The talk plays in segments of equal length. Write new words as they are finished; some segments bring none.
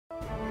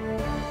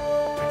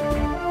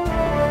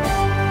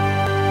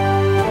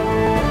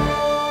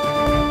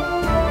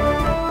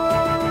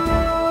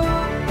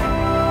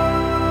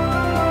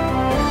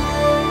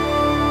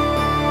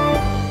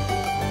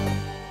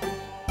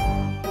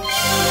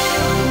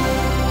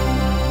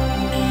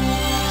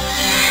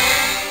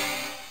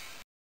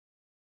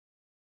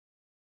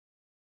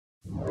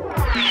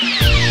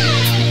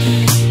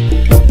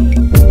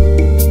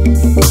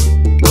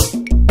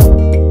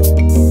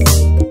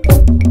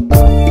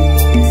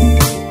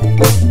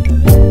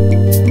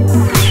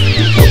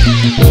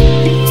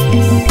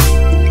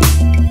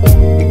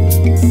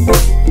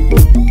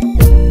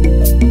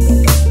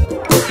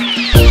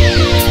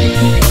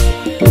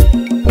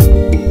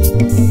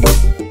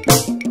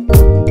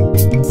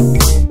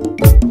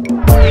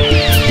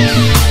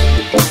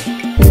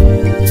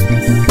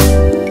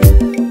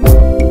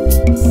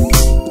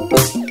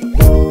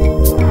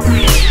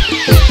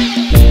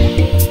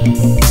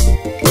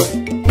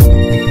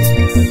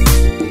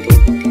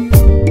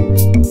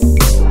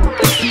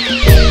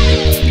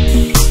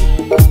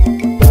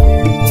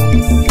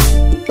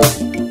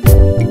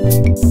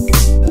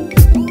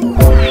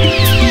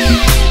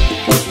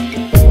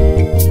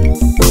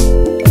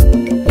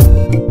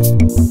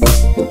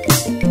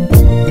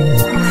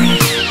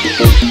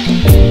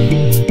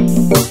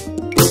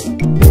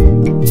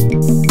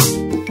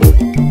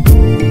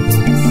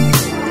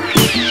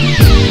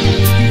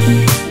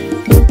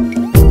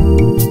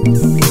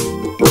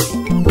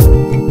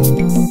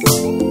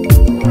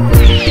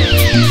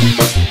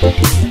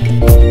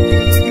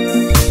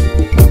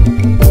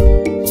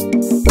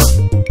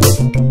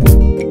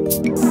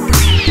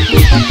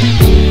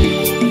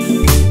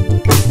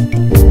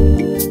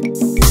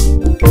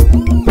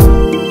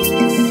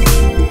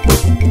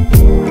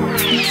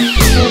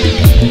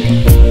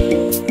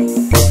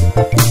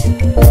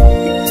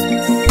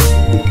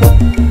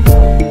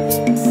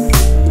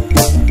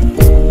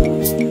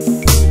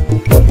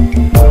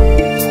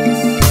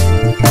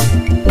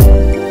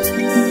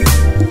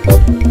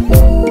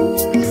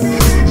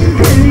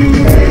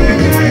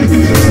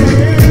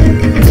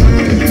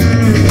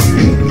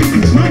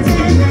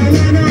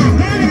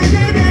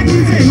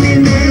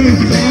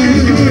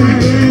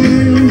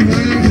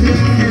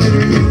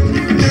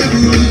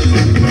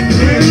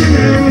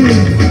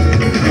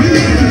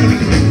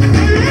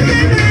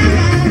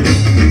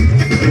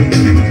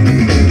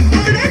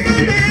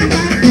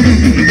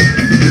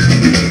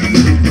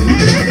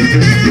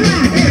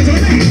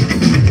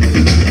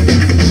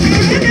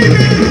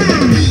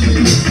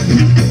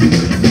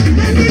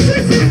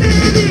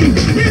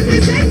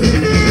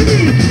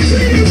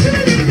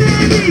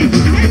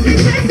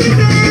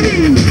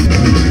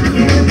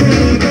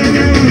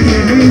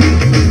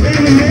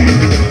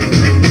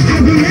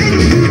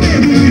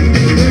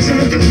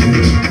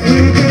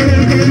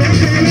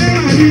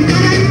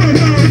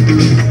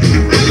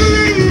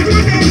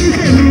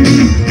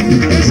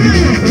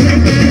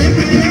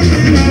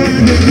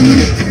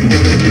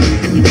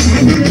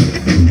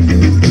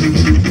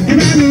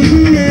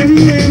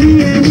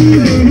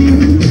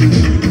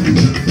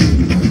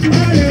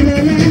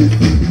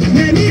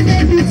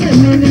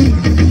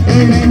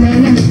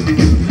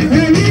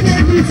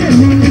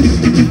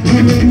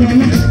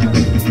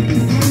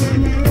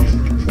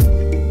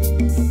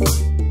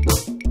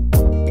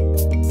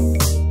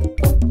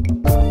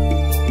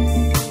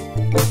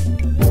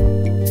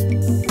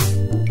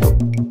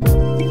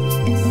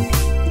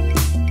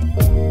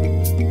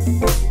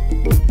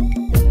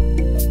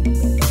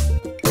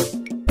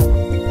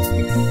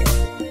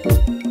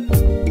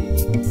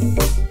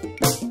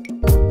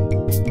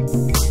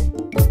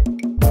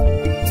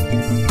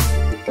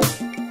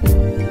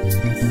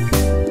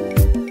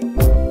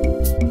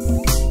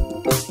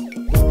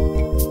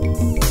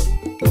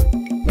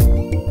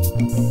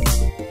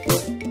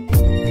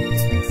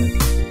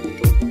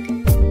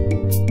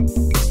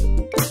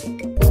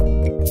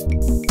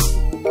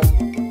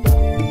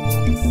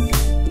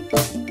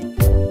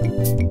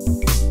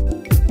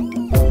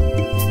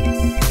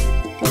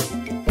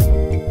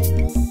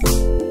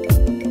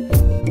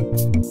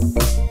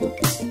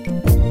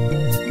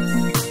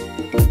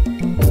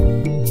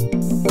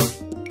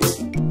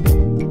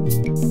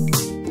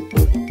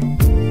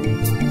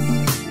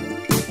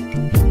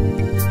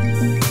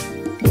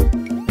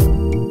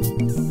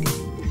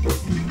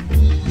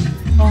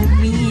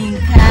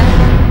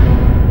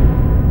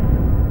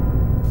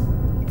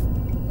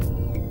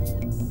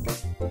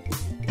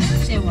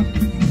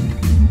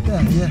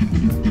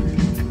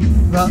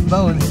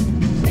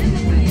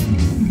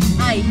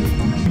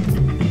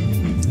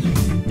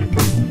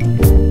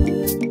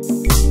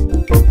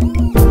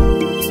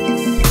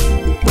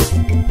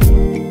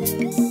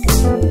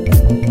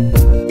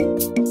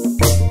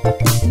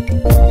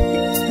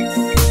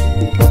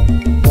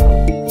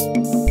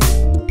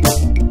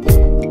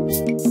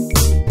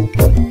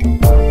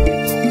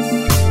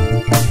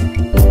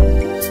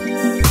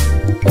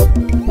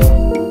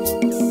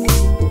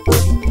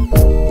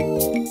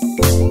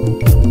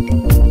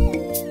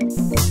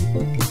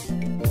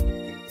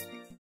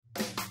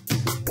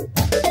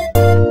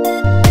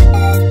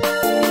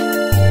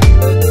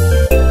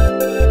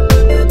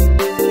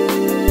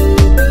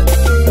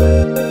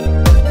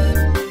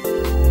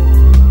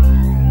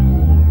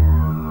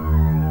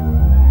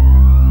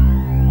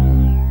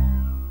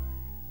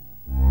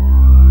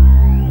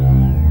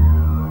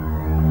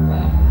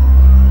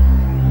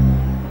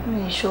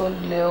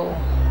ṣọ̀lẹ o.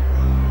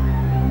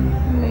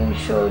 Mi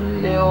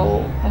ṣọ̀lẹ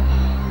o.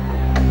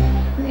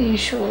 Mi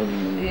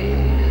ṣọ̀lẹ.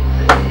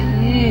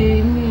 Mi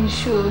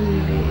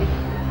ṣọ̀lẹ.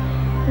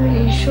 Mi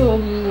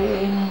ṣọ̀lẹ.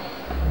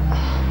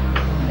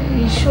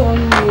 Mi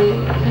ṣọ̀lẹ.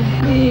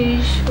 Mi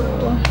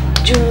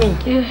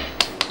ṣọ̀lẹ.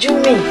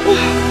 Jumi.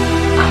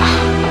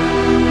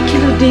 Kí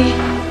ló dé?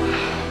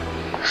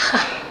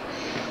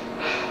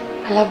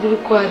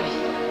 Aláburúkú àbí?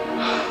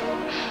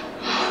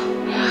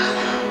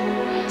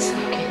 It's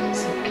okay.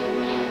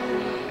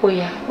 Oh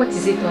yeah, what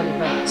is it all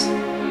about?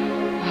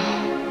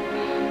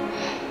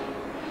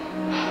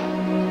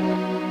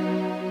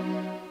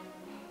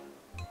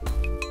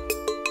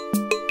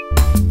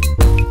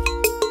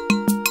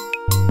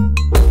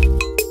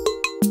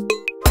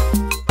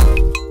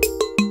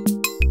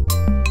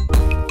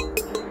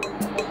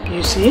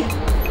 You see?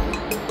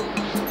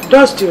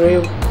 Dust rẹ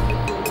o.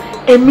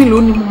 Èmi ló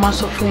ní mo máa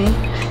sọ fún yín.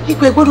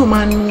 Ipe gbọ́dọ̀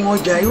máa nu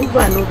ọjà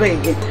over and over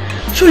again.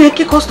 Ṣó yẹ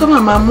kí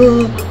customer máa mú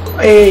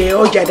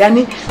ọjà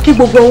dání kí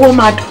gbogbo owó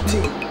máa dọ̀tí.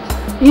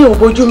 Yín ò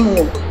bójú mu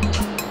o.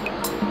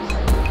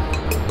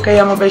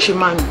 Kẹ́yà mo bẹ́ ṣe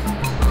máa nù.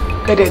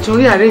 Kẹ́dẹ̀ tún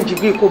rí arrange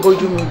bí kò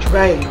bójú mu jù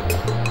báyìí lọ.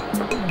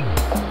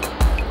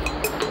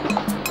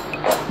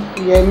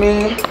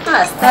 Yẹmi.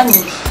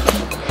 Stanley.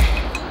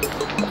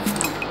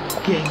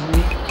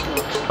 Yẹmi.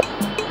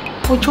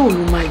 Ọjọ́ wo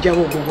ló máa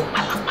jáwọ́ gbogbo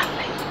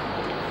pálapàla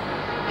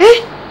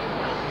yìí?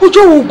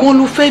 Ọjọ́ wo gan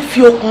ló fẹ́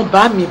fi ọkàn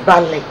bá mi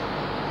balẹ̀?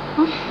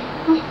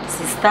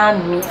 Sister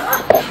mi.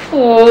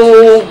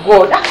 Oh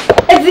God.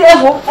 Ẹ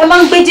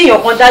máa ń gbé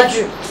jìyàn kan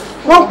dájú.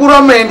 Wọ́n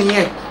purọ́ mọ́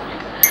ẹnìyẹn.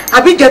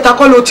 Àbí ìjẹta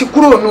kọ́ ló ti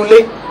kúrò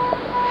nílé.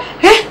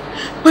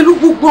 Pẹ̀lú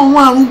gbogbo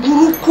àwọn àrùn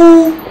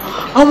burúkú,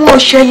 àwọn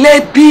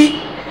ọ̀ṣẹ̀lẹ̀ bí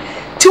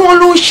tí wọ́n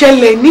ló ń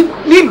ṣẹlẹ̀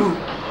nílùú.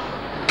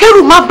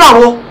 Kẹ́rù má bà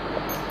wọ́n.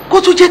 Kó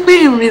tó jẹ́ pé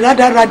ìrìn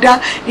rádaràda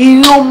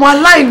ìrìn ọmọ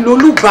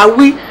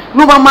aláìlólùbáwí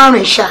ló máa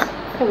rìn ṣá.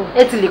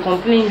 Ẹ ti lè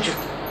complain jù.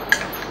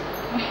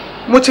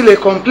 Mo ti lè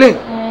complain.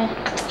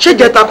 Ṣé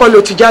ìjẹta kọ́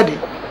ló ti jáde?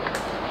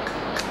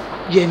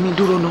 Yẹmi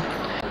dúró ná.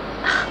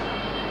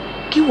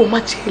 Kí wo má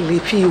ti lè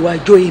fi ìwà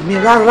jọ èmi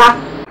rárá.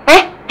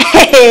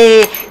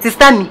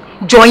 Sister mi,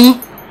 jọyín.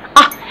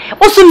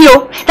 Ó sún mi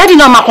o. Daddy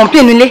náà máa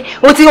complain nílé.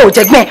 Ó ti ò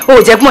jẹ̀gbọ́n.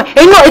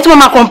 Ẹ̀yin náà ètò wọn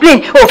máa complain.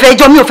 Ó fẹ́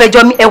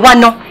jọ mí. Ẹ wá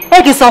ná.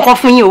 Ẹ kì í sọ nǹkan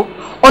fún yín o.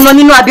 Ọ̀nà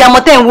nínú abiyamọ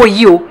tẹ́ ń wò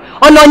yìí o.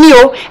 Ọ̀nà ni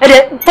o.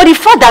 For the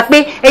fact that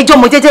pé ẹjọ́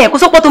ọmọ jẹ́jẹ́ yẹn kó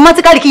sọ́pọ̀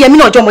automatically kí Yẹmi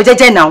náà jọ ọmọ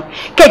jẹ́jẹ́ náà.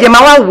 Kẹ̀dẹ̀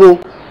máa wá wò ó.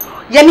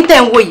 Yẹmi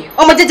tẹ́ ń wò yìí.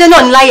 Ọmọ jẹ́jẹ́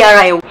náà ní láyé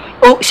ara ẹ̀ o.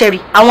 Ṣẹ̀rí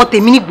àwọn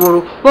tèmi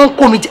nígboro wọ́n ń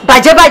kó mi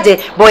bàjẹ́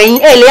bọ̀ ẹ̀yin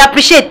ẹ̀ lè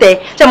appreciate ẹ̀.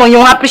 Ṣé mo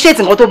yan appreciate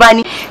nǹkan tó bá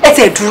ní. Ẹ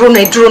ti ẹ̀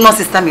dúró náà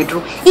sister mi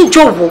dúró.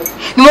 Ìjọ wo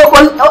ni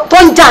wọ́n tó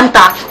ń jà ń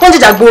ta tó ń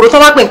jìjà gbòòrò tó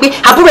wá pè pé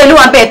àbúrò ẹ̀ ló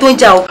wà bẹ́ẹ̀ tó ń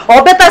jà o.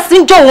 Ọ̀ bẹ́tà sí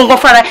ń jọ òun gan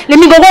fara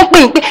lèmi gangan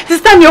pè pé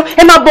sister mi o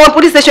ẹ máa bọ̀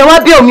police station wá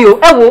bí omi o.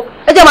 Ẹ wo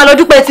ẹ jẹ́ máa lọ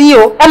dúpẹ́ tí yín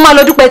o. Ẹ máa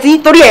lọ dúpẹ́ tí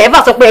yín torí ẹ̀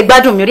bá sọ pé ẹ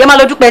gbádùn mi rí ẹ máa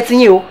lọ dúpẹ́ tí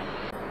yín o.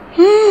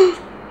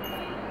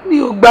 Mi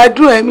ò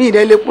gbádùn ẹ mi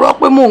ìdẹ́lẹ̀ purọ́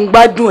pé mò ń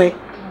gbádùn ẹ.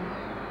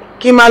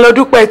 Kí n máa lọ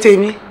dúpẹ́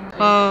tèmi.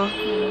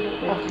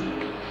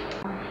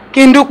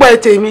 Kí n dúpẹ́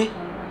tèmi.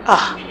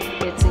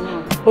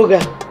 Ọ̀gá.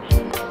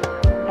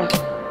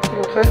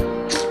 Mo fẹ́.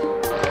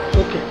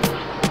 Ok.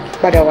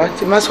 Padà wá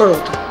tí má sọ̀rọ̀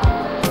tó.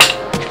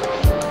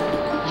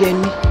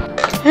 Yẹmi.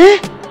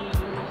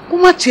 Kó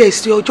má tiẹ̀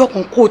sí ọjọ́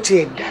kan kó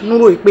tiẹ̀ dánú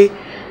rò pé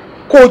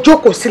kó o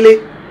jókòó sílé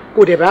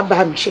kó dẹ̀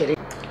bá mi ṣeré.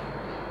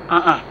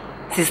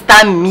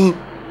 Sister mi.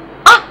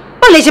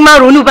 Báwo lè ṣe máa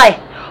ronú báyìí?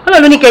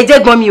 Ọlọ́run ló ní kẹ́ ẹ jẹ́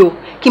gbọ́n mi o.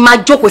 Kí n máa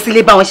jókòó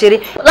sílé bá wọn ṣeré.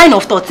 Line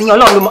of thought yẹn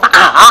Ọlọ́run ló mọ̀.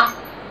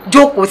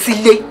 Jókòó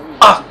sílé.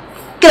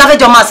 Kí la fẹ́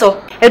jọ máa sọ?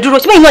 Ẹ dúró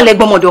ṣé bẹ́ẹ̀ náà lẹ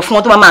gbọ́mọdọ̀ fún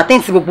wọn tó máa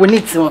attend sí gbogbo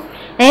needs wọn.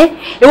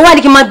 Èwo wá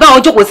ní kí n máa bá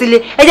wọn jókòó sílé.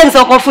 Ẹ jẹ́ kí n sọ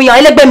nǹkan fún yín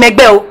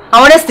ẹlẹ́gbẹ̀mẹgbẹ́ o.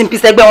 Àwọn rest in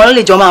peace ẹgbẹ́ wọn ló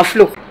lè jọ máa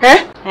flow.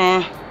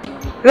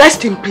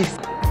 Rest in peace.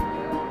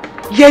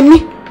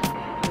 Yẹmi,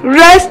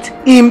 rest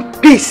in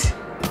peace.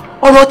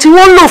 Ọ̀rọ̀ tí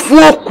wọ́n lò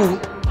fún òkú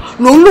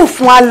ló ń lò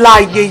fún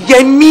alààyè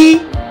Yẹmi.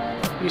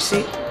 You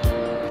see?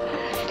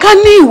 Ká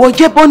ní ìwọ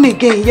jẹ́ born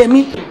again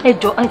Yẹmi. Ẹ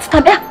jọ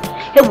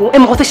ẹ wo ẹ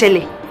mọ̀ kó tó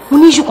ṣẹlẹ̀. Mo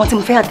ní issue kan tí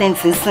mo fẹ́ attend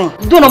sí sìn.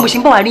 Dóònà mo ṣe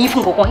ń bọ̀ wá rí yín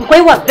fún nǹkan kan. Nǹkan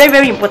yìí wà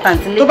very important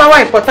nílé. Tó bá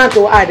wà important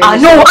o àdé.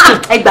 No,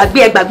 ẹ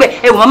gbàgbé.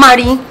 Ẹ wò máa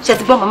rí yín. Ṣé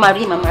ti gbọ́ máa rí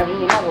yín má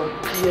wọ̀.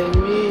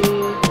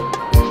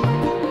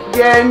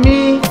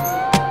 Yẹmi.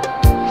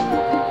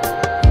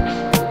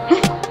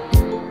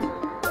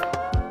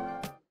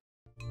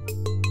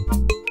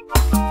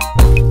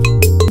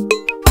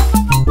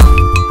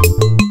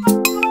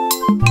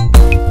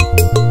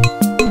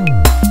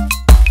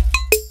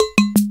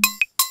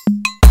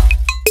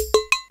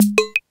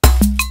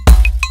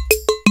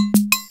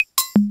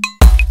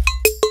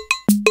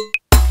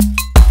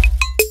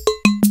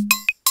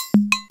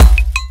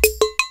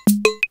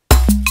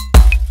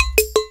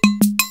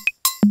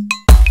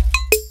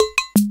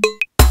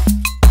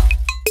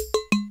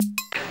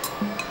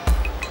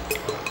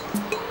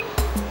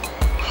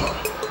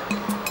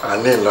 A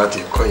ní láti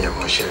kọ́ yẹn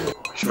mọ́ṣẹ́ ni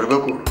ṣòro pé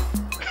kò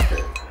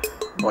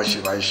wọ́n ṣe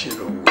máa ń ṣe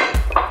lówó.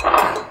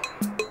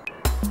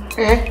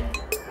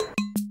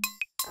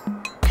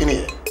 Kí ni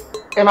yẹn?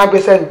 Ẹ máa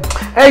gbèsè ni.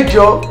 Ẹ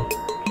jọ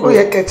ó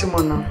yẹ kẹ́ ti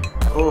mọ̀ náà.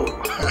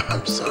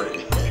 I'm sorry.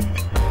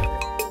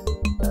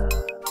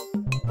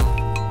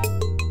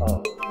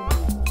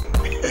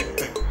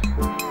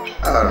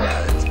 All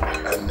right,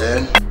 and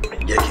then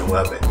jẹ́ kí n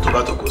wá bẹ̀ tó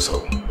bá tó kó sọ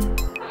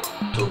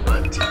tó bá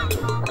ti tó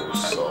kó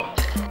sọ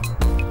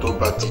tó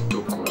bá ti tó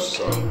kó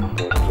sọ.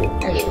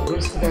 Ẹ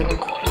ṣùgbọ́n sí dáadáa.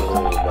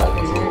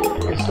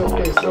 Èso ó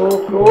ti tó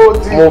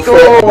wà. Mo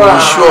fẹ́ kó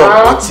iṣu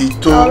ọ̀pọ̀ ti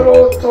tó.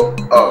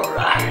 All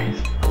right.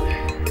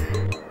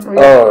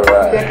 All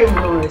right. Jẹ́ kí n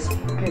lọ rẹ̀ sí.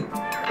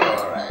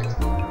 All right.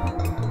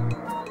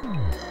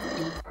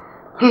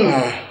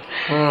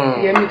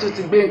 Yẹmi tún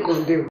ti gbé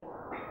nǹkan dé o.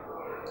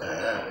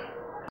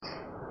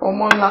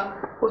 Ọmọ ńlá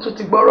ó tún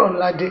ti gbọ́rọ̀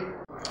ńlá dé.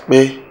 Pé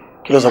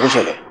kí ló sọ pé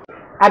ṣẹlẹ̀?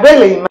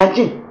 Abẹ́lẹ̀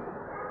imagine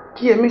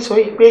kí Yẹmi sọ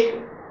yìí pé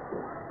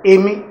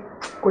èmi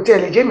kò tiẹ̀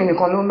lè jẹ́ mi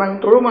nìkan ló máa ń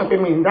torí mọ̀ pé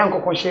mi ń dá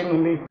nǹkan kan ṣe nù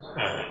lé.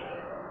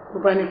 Ló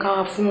bá ní ká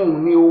wá fún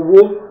òun ní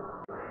owó.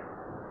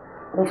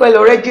 Òun fẹ́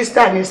lọ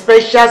rẹ́gísítà ní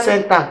special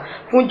center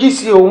fún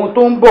GC òun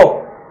tó ń bọ̀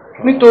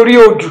nítorí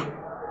odù.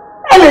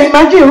 Ẹ lè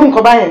imagine irú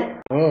nǹkan báyẹn.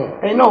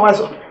 Ẹ̀yin náà wá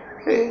sọ.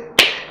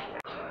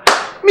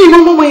 Mi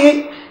ìmọ̀ mọ́mọ́ yẹn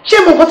ṣé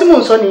mo nǹkan tí mò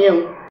ń sọ nìyẹn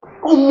o?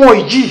 Ọmọ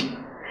yìí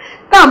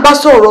tá à ń bá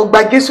sọ̀rọ̀ gba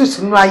Jésù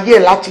sínú ayé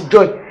ẹ̀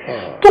látijọ́ ẹ̀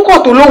tó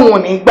kọ̀ tó lóhùn ò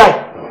ní gbà ẹ̀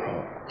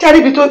tí a rí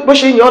ibi tó bó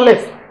ṣe yan lẹ̀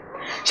fún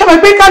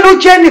ṣàbẹ̀ pé ká ló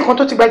jẹ́ nìkan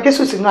tó ti gba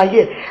Jésù sínú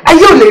ayé ẹ̀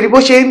ayé ò lè rí bó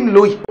ṣe ń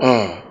lò yìí.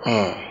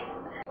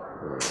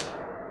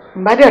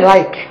 Mbá dẹ̀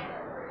láìpẹ́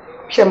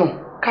ṣe mọ̀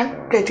ká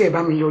kẹ́tì ẹ̀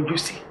bá mi yọjú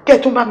sí kẹ́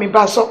ẹ̀ tún bá mi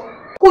bá a sọ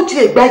kó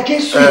tiẹ̀ gba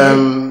Jésù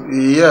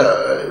yìí.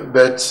 Yeah,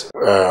 but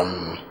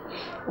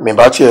mi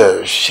bá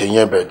tiẹ̀ ṣe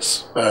yẹn but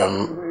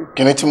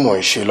kíní tí mò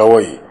ń ṣe lọ́wọ́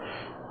yìí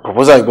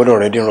proposal gbọ́dọ̀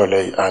ready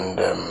nrọ̀lẹ́ and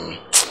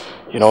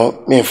you know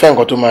mi fẹ́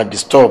nǹkan tó máa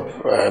disturb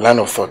line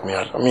of thought mi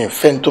mi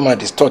fẹ́ tó máa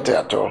distort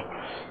at all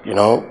you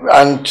know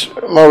and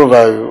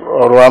moreover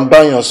ọ̀rọ̀ à ń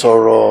báyàn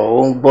sọ̀rọ̀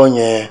ó ń gbọ́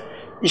yẹn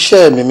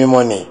iṣẹ́ mi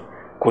mímọ́ ni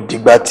kò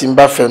dìgbà tí n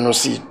bá fẹnu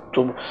sí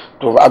tó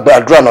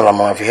àdúrà náà la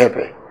máa fi help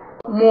ẹ.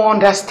 Mo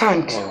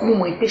understand mo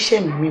mọ̀ pé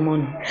iṣẹ́ mi mímọ́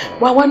ni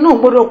wàwa náà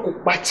gbọ́dọ̀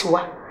kópa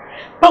tiwa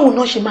báwo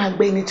náà ṣe máa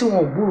gbé ẹni tí wọn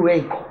ò gbúrò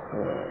ẹ̀ gbọ́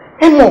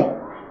ẹ mọ̀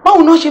báwo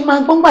náà ṣe máa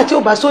gbọ́ ńgbà tí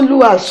ò bá sólú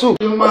àṣù.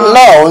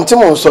 náà ohun tí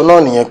mò ń sọ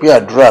náà nìyẹn pé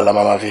àdúrà la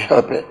máa fi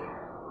help ẹ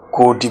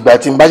kò dìgbà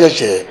tí n bá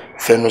ṣẹ̀ṣẹ̀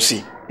fẹnu sí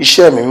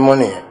iṣẹ́ mi mímọ́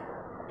nìyẹn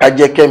ká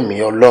jẹ́ kẹ́mi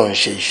Ọlọ́run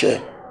ṣe iṣẹ́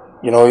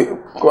you know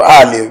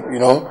a lè you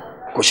know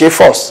kò ṣe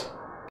force.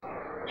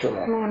 I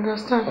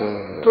understand.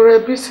 Torí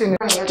ẹbí sì ni.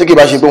 Tí kì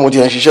bá ṣe pé mo ti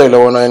ń ṣiṣẹ́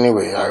lọ́wọ́ náà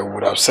anyway I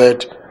would have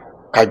said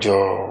kájọ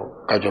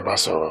bá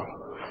sọ̀rọ̀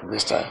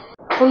this time.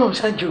 Ó lọ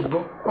ṣáàjì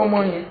ògbọ́ ọmọ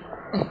yẹn.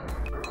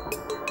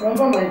 Wọ́n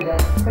bọ̀ máa dà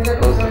ẹjẹ́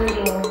tó sáré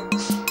lọ.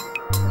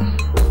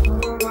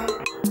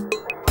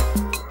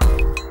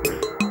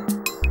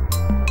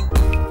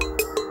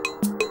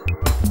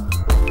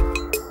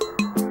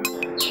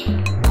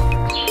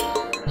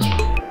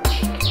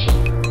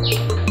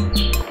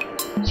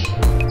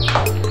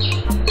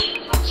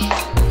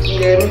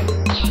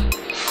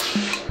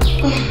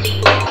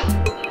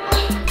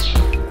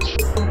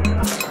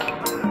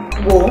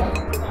 Wo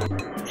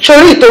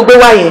sórí tó gbé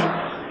wá yẹn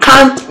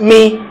count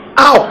me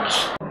out.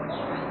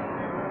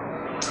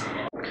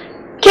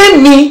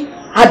 Kémi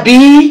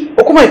àbí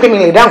okúmọ̀ ìpé mi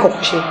lè dá nǹkan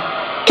kan ṣe.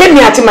 Kémi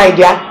àti my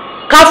dear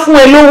ká fún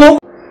ẹ lówó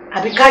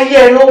àbí ká yẹ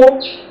ẹ lówó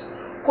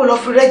kó lọ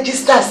fi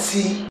rẹ́gísítà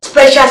sí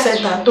special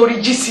center nítorí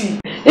GC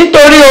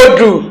nítorí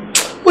odù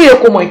ó yẹ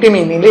kó mọ̀ ìpé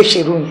mi ní ilé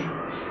ìṣerú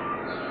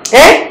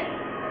yẹn.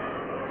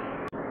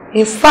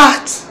 In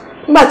fact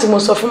nígbà tí mo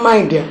sọ fún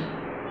my dear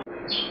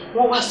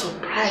wọ́n wá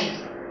surprise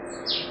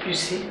you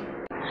see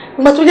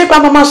nígbà tó jẹ́ pé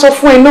a máa sọ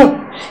fún ẹ náà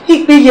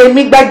ìpè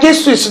Yẹmi gba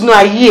Jésù sínú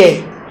ayé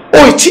ẹ̀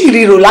o tí ì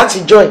ríro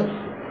látijọ́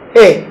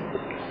ẹ̀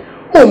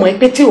ó mọ̀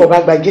pé tí ìwọ bá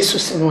gba Jésù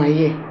sínú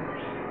ayé ẹ̀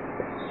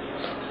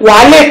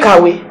wàá lè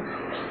kàwé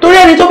torí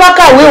ẹni tó bá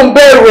kàwé òun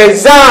bẹ̀rù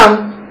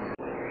exam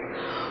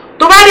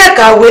tó bá lè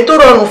kàwé tó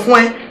rọrùn fún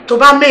ẹ tó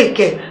bá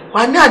make ẹ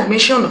wàá ní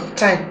admission on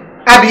time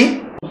àbí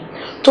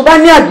tó bá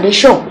ní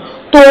admission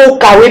tó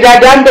kàwé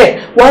dáadáa ń bẹ̀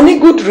wàá ní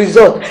good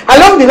result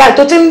along the line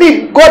tó ti ń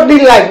live godly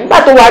life nígbà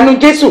tó wà nínú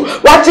Jésù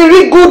wàá ti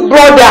rí good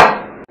brother.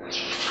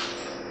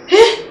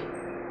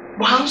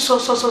 Wàá ń sọ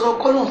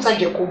kọ́ lóun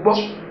ṣàjẹ́ kó gbọ́.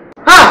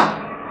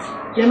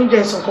 Yẹmi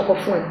jẹ́ ìsàn kọ́kọ́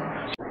fún ẹ.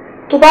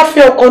 Tó bá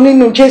fẹ́ ọkọ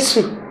nínú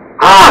Jésù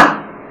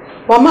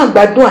wàá máa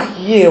gbádùn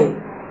ayé ẹ o.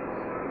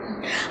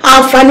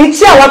 Àǹfààní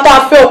tí àwọn tá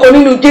a fẹ́ ọkọ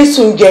nínú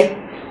Jésù ń jẹ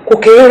kò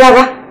kéré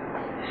rárá.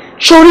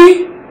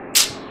 Sórí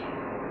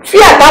fí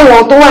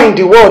àtàwọn tó wà in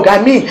the world I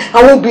mean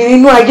àwọn obìnrin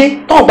inú ayé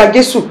tó gba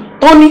Jésù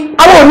tó ní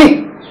àwọn òní.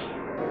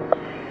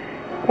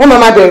 Wọ́n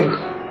máa bẹ̀rù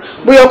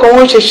bóyá ọkọ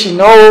wọn ṣe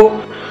ṣìnà o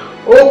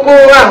ó kó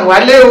àwọn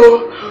wálé o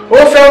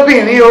ó fẹ́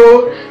obìnrin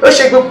o ó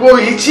ṣe gbogbo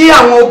èyí tí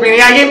àwọn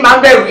obìnrin ayé máa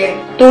bẹ̀rù yẹn.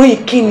 Torí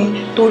kíni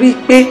torí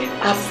pé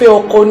a fẹ́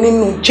ọkọ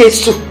nínú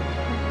Jésù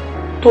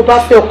tó bá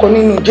fẹ́ ọkọ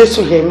nínú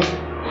Jésù Yẹmi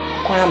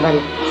kọ́ ara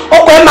balẹ̀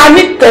ọkọ ẹ máa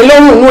ní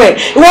tẹ́lọ́rùn inú ẹ̀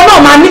ìwọ náà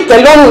máa ní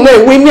tẹ́lọ́rùn inú ẹ̀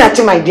ìwé mi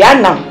àti my dear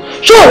now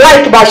ṣé ò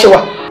láì tó bá ṣe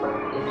wà.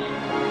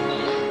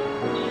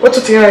 Ó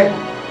tún ti rẹ̀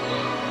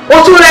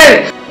ó tún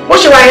rẹ̀ bó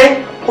ṣe wà yẹn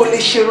kò lè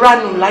ṣe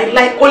ránù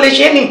láíláí kò lè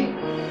ṣe é nì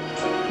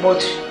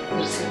but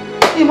you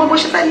see mi mọ bó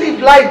ṣe fẹ́ live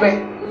live ẹ̀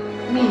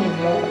mi ì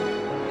mọ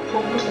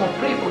focus on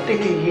pray kò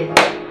tètè yẹ.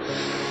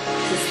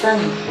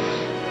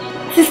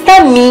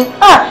 Sister mi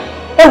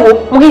ẹ wo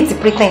mo hate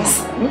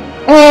pretense.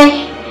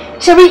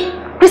 Ṣé rí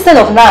Christian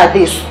of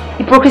nowadays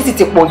hypocrisy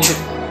ti pọ̀ jù.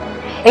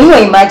 Ẹ̀yin náà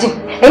imagine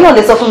ẹ̀yin náà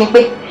lè sọ fún mi pé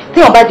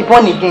téèyàn bá di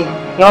born again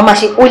èèyàn máa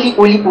ṣe holy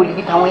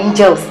with àwọn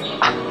angels.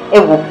 Ẹ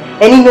wo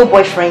ẹni no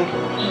boyfriend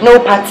no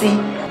party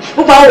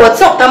gbogbo àwọn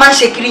WhatsApp tá a máa ń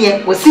ṣe kiri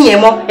yẹn kò sí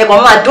yẹn mọ́ ẹ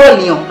kàn máa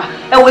dọ́ọ̀nìyàn.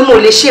 Ẹ wo mo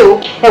lè ṣe o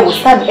ẹ wò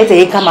sáà ẹ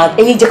tẹ̀yẹ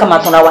jẹ́ ká máa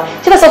tanra wa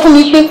ṣé fẹ́ sọ fún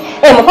mi pé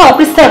ẹ mọ̀ fún àwọn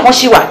Christian kan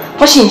ṣì wà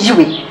wọ́n ṣì ń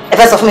yíwèé ẹ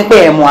fẹ́ sọ fún mi pé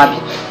ẹ mọ̀ àbí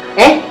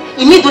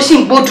ìmí tó ṣì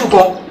ń gbójú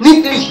gan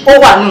nítorí ó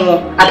wà nù wọn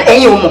àbí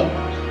ẹ̀yin ò mọ̀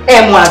ẹ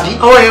mọ̀ àbí.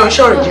 àwọn èèyàn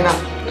ṣe original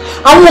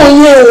àwọn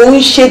yẹn ò ń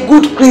ṣe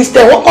good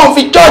Christian wọ́n kàn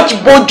fi church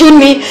bojú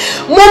ni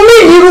mo mí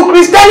irú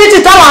Christianity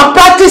táwọn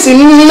practice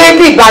nínú ilé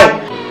bí báyìí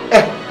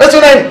ó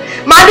tún lẹ́yìn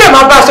máa dé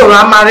máa bá sọ̀rọ̀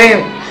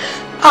àmàrẹ́rìn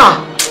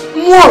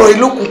mú ọ̀rọ̀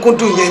ìlú kúnkún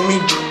dùn yẹn mi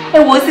jù. Ẹ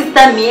wo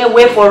sísá mi ẹ wo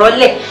ẹ fọ̀rọ̀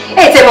lẹ̀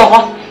ẹ tẹ mọ̀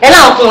kan ẹ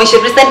láwọn fún wọn ṣe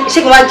Christian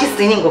ṣé kí wọ́n á jí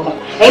sí ní nǹkan kan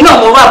ẹ̀yin náà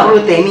mo rú àbúrò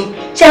tẹ̀mí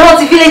ṣé wọ́n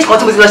ti village kan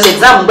tí mo ti lọ ṣe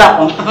exam gbà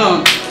kan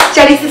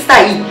ṣé rí sísá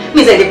yìí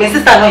mi ìṣẹ̀lẹ̀ pé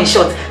sísá náà in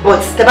short but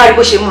tẹ bá rí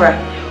bó ṣe múra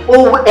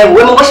ẹ̀wọ̀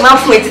ẹ mọ bó ṣe máa ń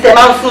fún etí tẹ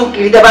máa ń fún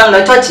kiri tẹ bá ń lọ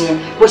church yẹn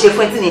bó ṣe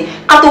fún etí ni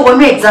ká tó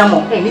wọnú exam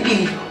ẹ ní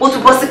believe ó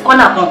tún bọ́ sí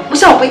kọ́nà kan mo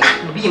ṣàwọn pé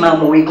bí ìmọ̀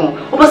àmọ̀wé gan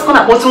ó bọ́ sí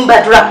kọ́nà kan ó tún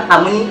gbàdúrà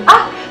àmọ́ ní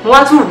mo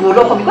wá tún rò ó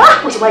lọ́kàn mi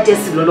bó ṣe wá jẹ́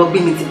sí lọ́lọ́ gbé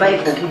mi ti báyìí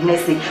for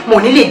goodness sake mo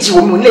ní lè jí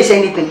omi ò ní lè ṣe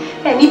anything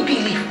ẹ ní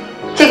believe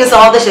ṣé kí n sọ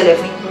àwọn tó ṣẹlẹ̀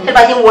fún yín ẹ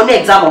bá yẹn wọnú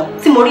exam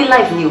tí mo rí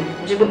life ni o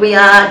mo ṣe pé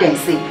bóyá dẹ̀ ń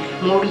ṣe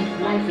mo rí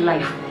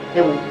life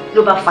ẹ wò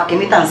ló bá fa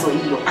kẹ́mítà ń sọ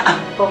yìí yọ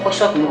kọ́kọ́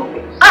ṣọ́ọ̀kì mi wọ̀ pé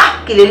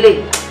kí lélẹ̀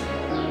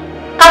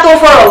ká tó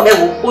fọ̀rọ̀ ẹ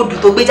wò odù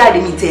tó gbé jáde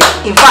mi tẹ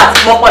in fact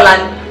mọ́kànlá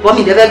ni bọ́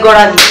mi ìdẹ́fẹ́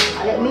gọ́ra ni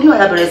mi náà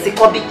yà bẹ̀rẹ̀ sí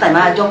kọ́ big time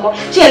àjọ kọ́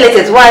ṣé ẹ lè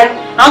tẹ̀síwájú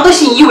àwọn tó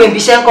ṣì ń yíwèé ibi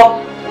iṣẹ́ ńkọ́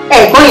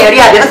ẹ̀gbọ́n yẹn rí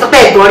àbí ẹ sọ pé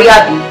ẹ̀gbọ́n rí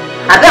àbí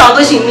àbí àwọn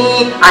tó ṣì ní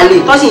àlè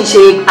tó ṣì ń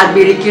ṣe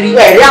àgbèrè kiri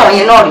ẹ̀rí àwọn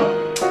yẹn náà rí.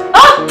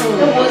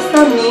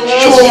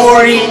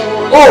 sórí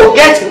o ò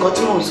gẹ́ẹ̀tì nǹkan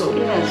tí mò ń sọ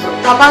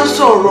tá a bá ń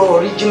sọ̀rọ̀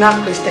original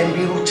Christian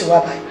bí irú tiwa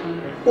báyìí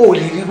o ò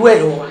lè rí irú ẹ̀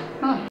lọ́wọ́ wa.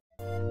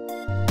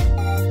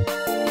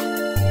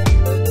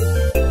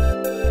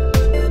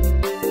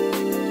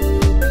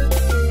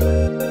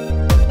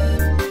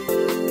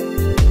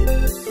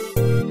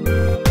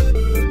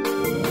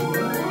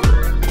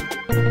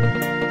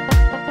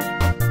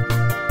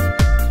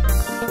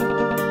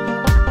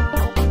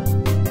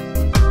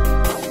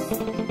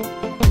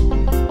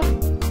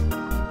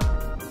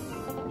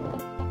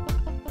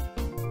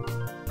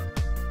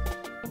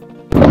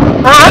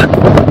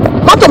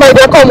 mọ́tò máa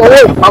ìdẹ́kọ̀ ọmọ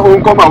owó. àwọn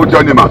nǹkan máa ń jọ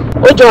ni mà.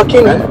 ó jọ kí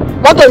ni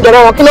mọ́tò ìjọba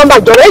wọn kí nọ́mbà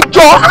ìjọba ẹ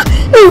jọ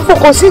ẹ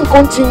fọkàn sí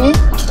nǹkan tì yín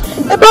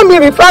ẹ bá mi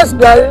reverse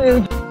gbà.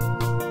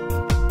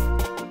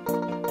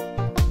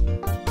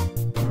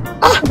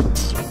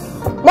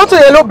 mọ́tò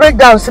yẹn ló break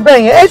down síbẹ̀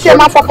yẹn ẹ ṣe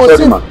máa fọkàn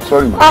sí.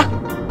 sorry ma.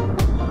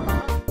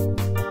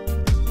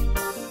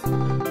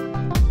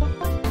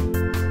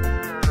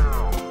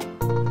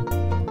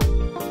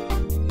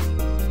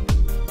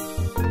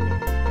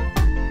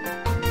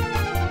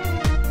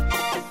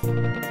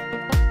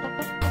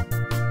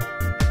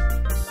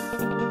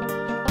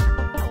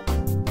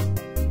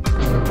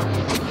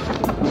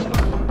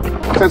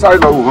 Sáré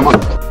lọ wò mọ́mọ́.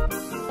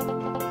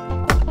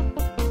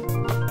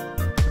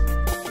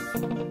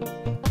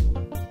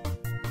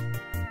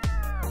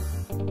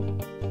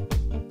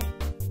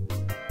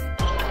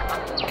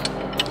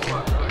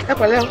 ẹ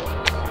pẹ̀lẹ́ o.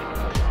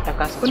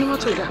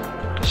 onímọ́tò ìdá.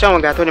 ṣé àwọn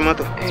ọ̀gá tó ní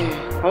mọ́tò?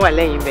 wọ́n wà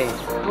lẹ́yìn bẹ́ẹ̀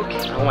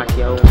àwọn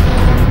àtìyàwó.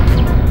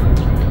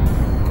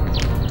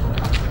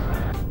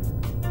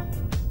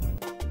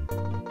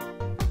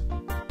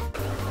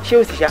 ṣé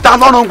o sì ṣá. ta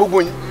lọ́rùn gbogbo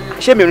yín.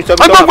 ṣé mi ò ní sọ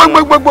bí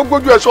tọ́wọ́ gbogbo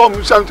ẹ sọ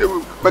mi ṣáà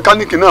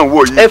mẹkáníìkì náà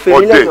wọ̀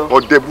yìí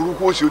ọ̀dẹ̀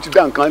burúkú ó sì ó ti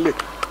dá nǹkan lẹ̀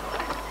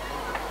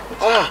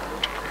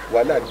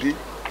wàhálà dé.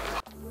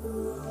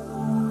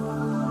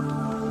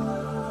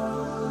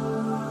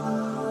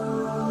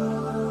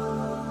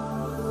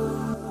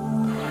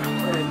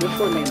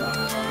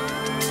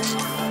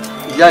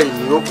 ìyá yìí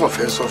ni ó kàn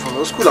fẹ́ sọ fún mi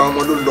ó skul àwọn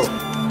ọmọ ló lọ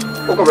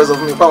ó kàn fẹ́ sọ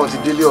fún mi pé àwọn ti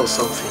délé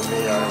ọ̀sán òfin mi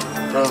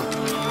brown.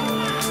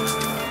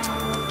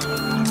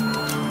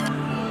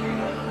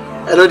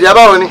 Hello, dear,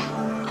 báwo ni?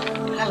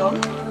 Hello.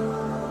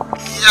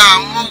 Yeah,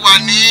 mo wà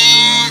ní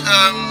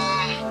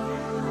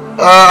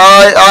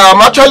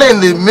I'm actually in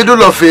the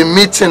middle of a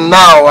meeting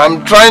now.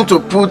 I'm trying to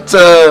put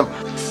I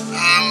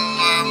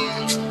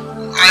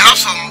have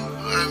some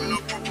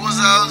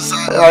proposals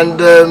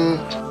and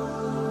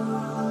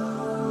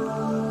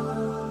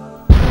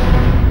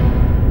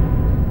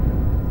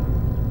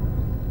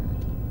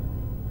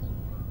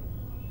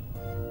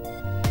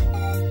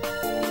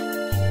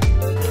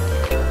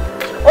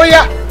ó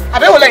yá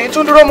àbẹ̀wò lẹ́yìn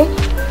tún dúró mú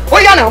ó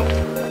yá náà.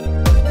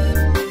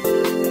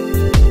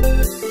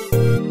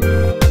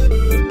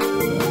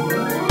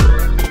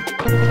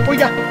 ó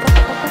yá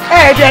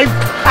ẹ̀ẹ́dẹ̀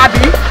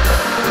àbí.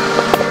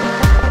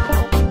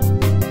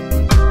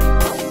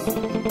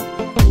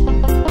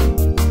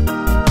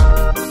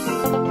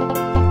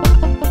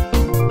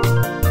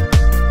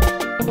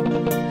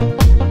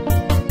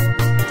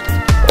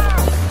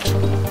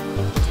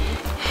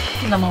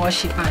 la máa wá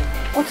ṣe báyìí?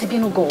 Ó ti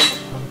bínú gan.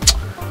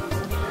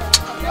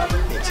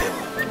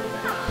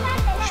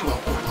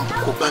 Ṣùgbọ́n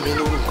kò bá mi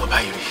lórí nǹkan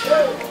báyìí rí.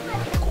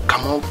 Kò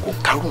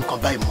kárú nǹkan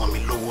báyìí mọ́ mi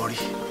lọ́wọ́ rí.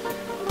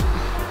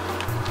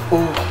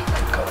 Oh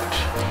my God.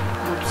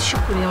 But she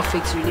couldn't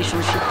affect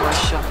relationship with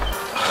Asha.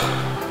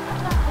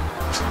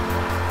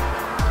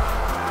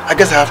 I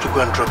guess I have to go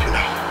and drop you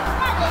now.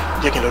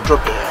 You can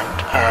drop you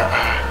and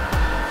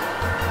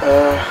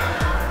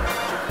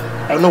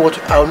I'll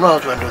know how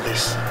to handle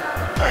this.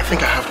 I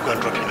think I have to go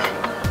and drop you now.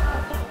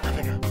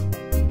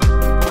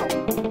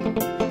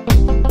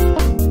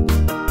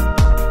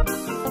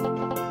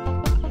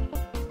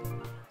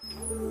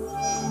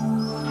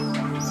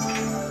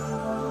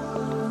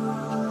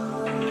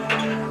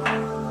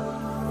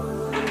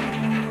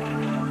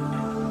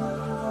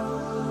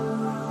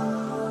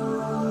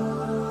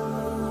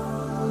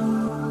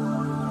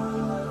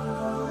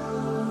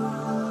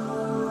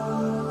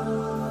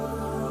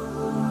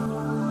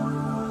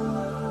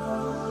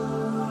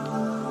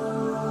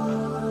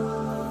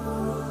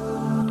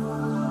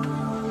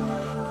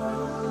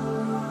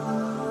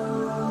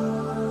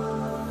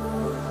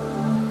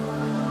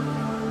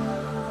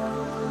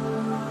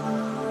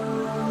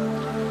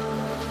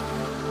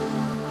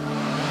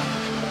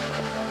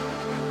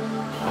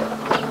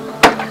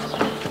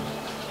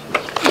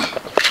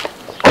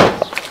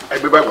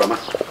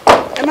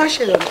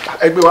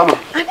 Ṣé wa ma.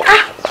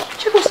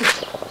 Ṣé kò sí.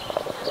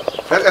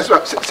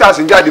 Ṣé a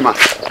sì ń jáde ma.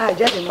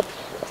 Jáde ma.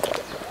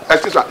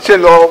 Ṣé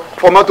lọ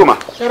fọ mọ́tò ma.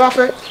 Ṣé bá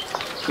fẹ́.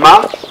 Ma.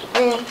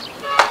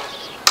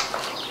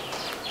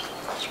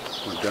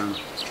 Ọ̀daràn.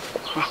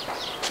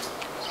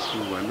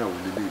 Mo wà náà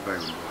wọlé ilé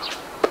ìbáyọ̀ lọ.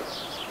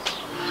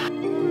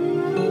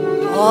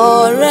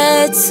 Ọ̀rẹ́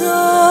tó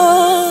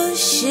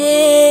ṣe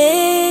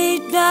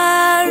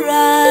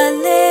gbára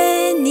lé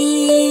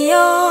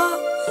nìyàn.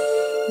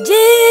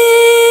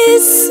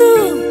 Jésù,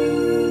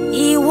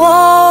 ìwọ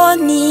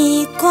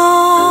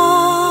nìkan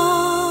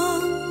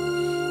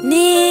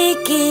ní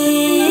kí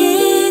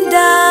n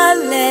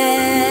dálẹ̀.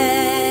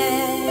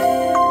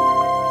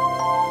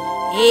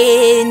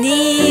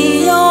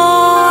 Ènìyàn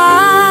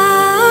á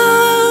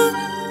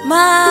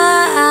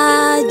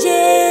máa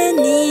jẹ́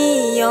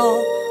ènìyàn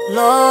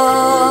lọ.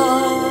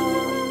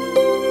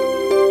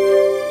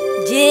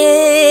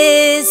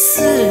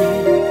 Jésù,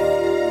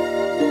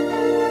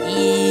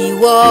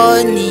 ìwọ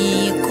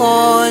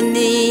nìkan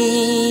ni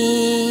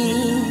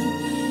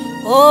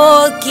ó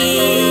kì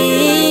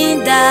í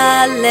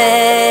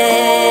dalẹ̀.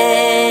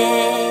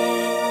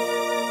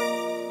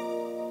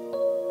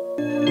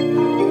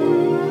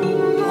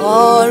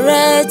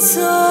 Ọ̀rẹ́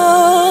tó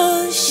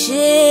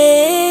ṣe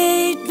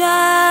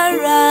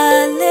gbára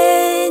lé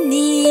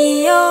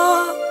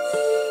nìyàn.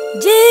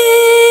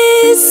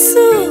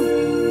 Jésù,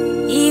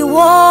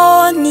 ìwọ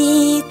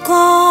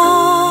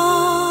nìkan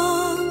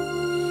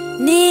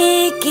ní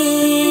kí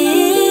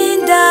n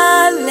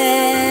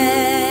dálẹ̀.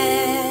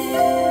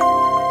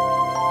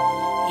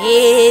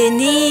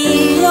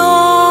 Ènìyàn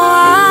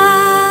á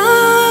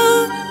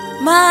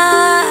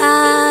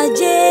máa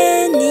jẹ́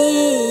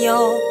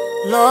ènìyàn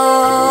lọ.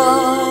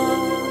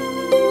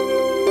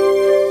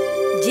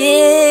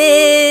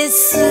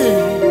 Jésù,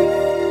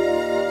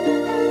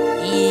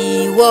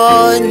 ìwọ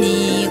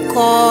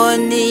nìkan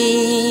ni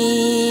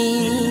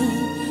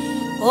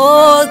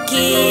ó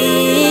kì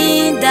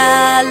í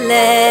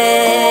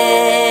dalẹ̀.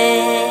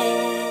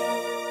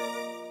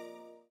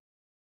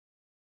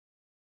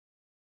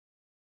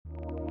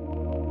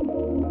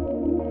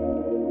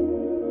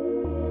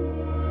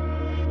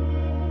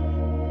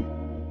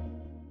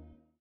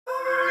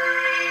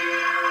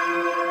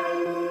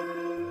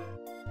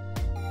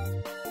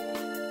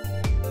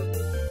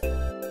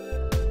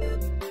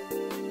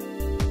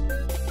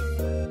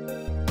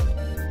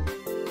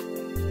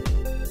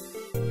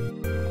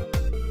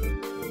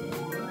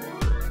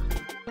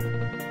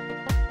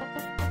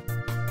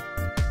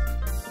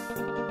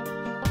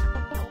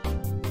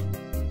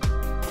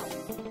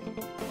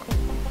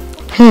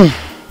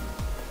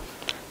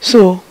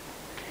 So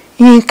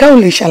Yínká ò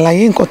lè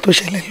ṣàlàyé nǹkan tó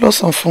ṣẹlẹ̀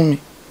lọ́sàn-án fún mi.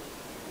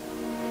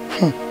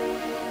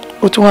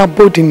 Ó tún wá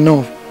bold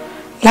enough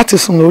láti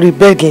sùn lórí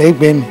bẹ́ẹ̀dì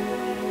lẹ́gbẹ̀ẹ́ mi.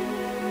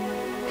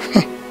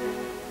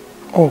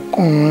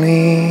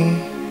 Ọkùnrin.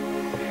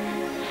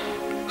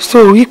 So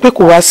wípé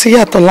kò wá sí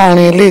yàtọ̀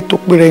láàrin eléyìí tó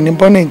pèrè ní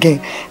born again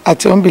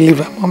àti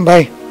unbeliever mọ́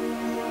báyìí.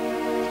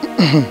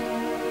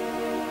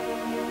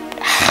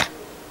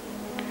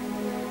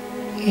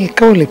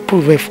 Yínká ò lè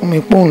prove ẹ̀ fún mi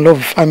pé òun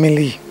love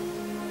family.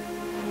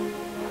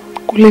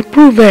 Kò lè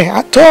prove ẹ̀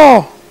at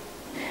all.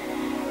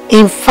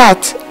 In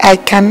fact, I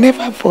can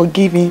never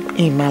forgive him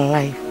in my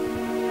life.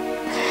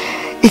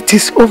 It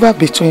is over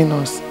between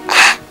us.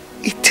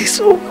 It is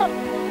over.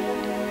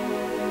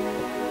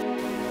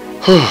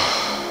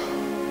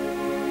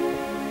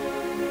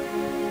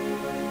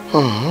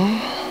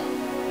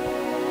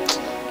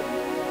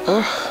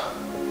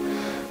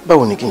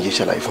 Báwo ni kí n ṣe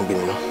ṣàlàyé fún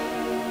Gbémi náà?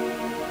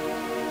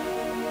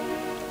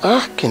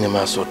 Kí ni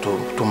máa sọ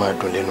tó máa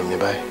dùn lẹ́nu mi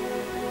báyìí?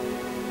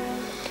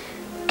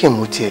 Kí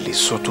mo tiẹ̀ lè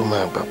sọ tó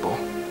máa gbàgbọ́?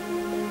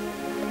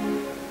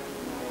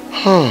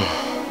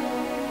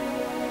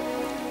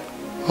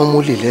 wọ́n mú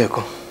lè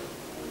lẹ́ẹ̀kan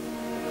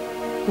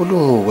ó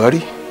lóun ò wá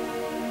rí.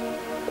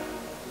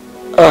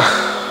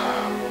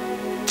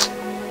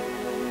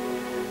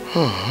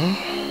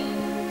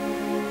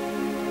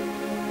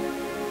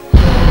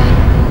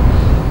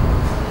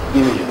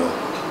 You know,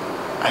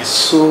 I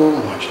so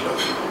much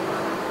love you,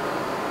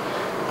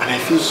 and I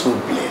feel so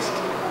blessed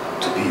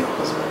to be your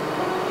husband.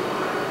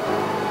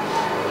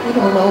 You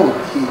know, máa wò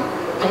pé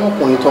àwọn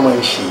ọkùnrin tó máa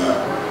ń ṣe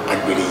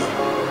àgbèrè yẹn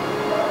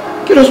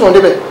kí ló sọ wọn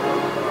débẹ̀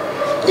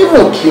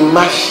even kí n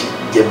má ṣe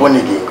jẹ̀bọ́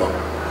nìgẹ̀ gan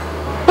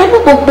pẹ̀lú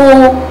gbogbo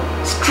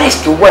stress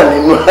tó wà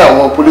nínú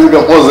àwọn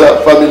polygamous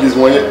families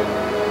wọn yẹn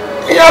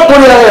ìyá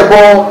torí ara ẹ̀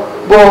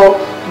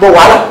bọ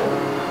wàhálà.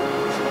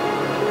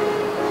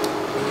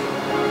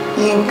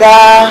 Yínká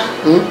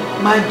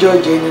má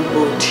judge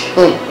anybody.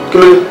 Kí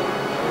ló dé?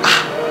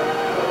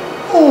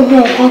 Òun mọ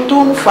nǹkan tó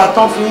ń fà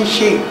tán fi ń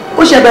ṣe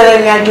ó ṣe bẹ̀rẹ̀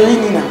ìrìn àjò yìí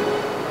nìyà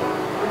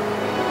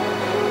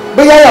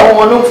bóyá ìyàwó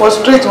wọn ló ń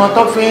frustrate wọn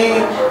tán fi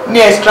ní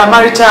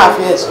extramarital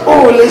affairs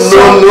ó lè sọ.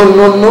 No.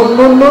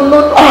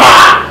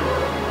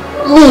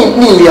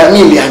 mi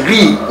lè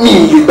agree mi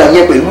lè gbà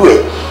yẹn pẹ̀lú ẹ̀.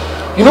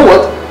 You know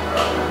what?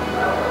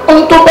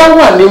 Ohun tó bá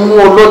wà nínú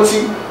ọlọ́tí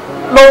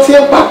lọ́tí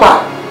ń pàpà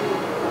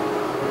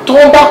tó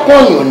ń bá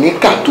kọ̀yàn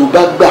níkà tó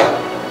bá gbà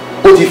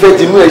ó ti fẹ́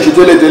tinú ẹ̀ ṣe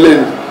tẹ́lẹ̀tẹ́lẹ̀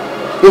ni.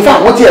 In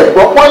fact wọ́n ti ẹ̀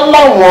gbọ́ pọ́n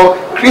láwọn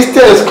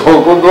Christians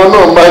kọ̀ọ̀kan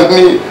náà máa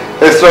ní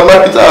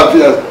extramarital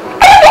affairs.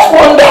 I just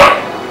wonder.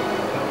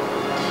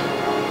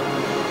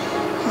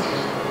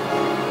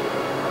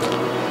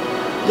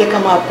 Jẹ́ ká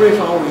máa pray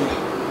for àwọn èèyàn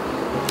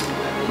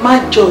má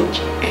judge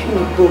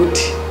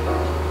anybody.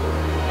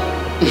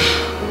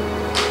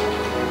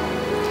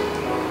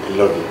 I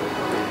love you.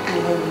 I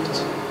love you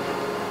too.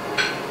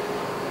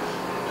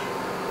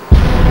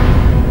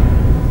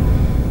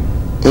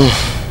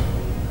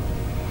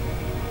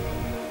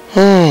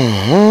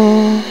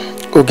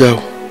 Ó ga o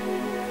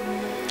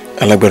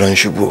alágbára ń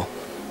ṣubú o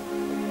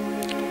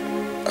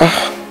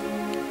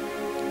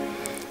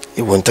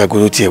ìwọ ń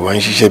tagoro tiẹ̀ wá ń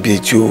ṣiṣẹ́ bí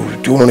etí ó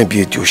rìn bí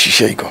etí ó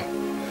ṣiṣẹ́ ìgàn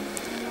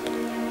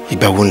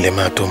ìgbà wo ńlẹ̀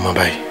máa tó ọmọ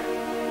báyìí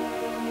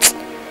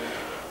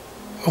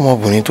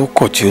ọmọbìnrin tó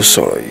kọ̀ tí ó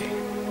sọ̀rọ̀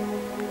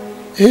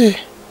yìí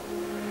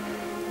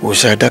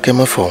òòṣà adákẹ́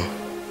mọ́fọ̀ ọ̀hún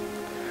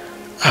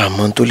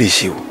àmọ́ tó lè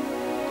ṣe o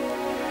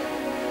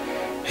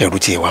ẹ̀rù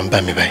tiẹ̀ wá ń bà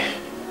mí báyìí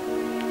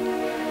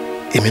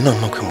èmi náà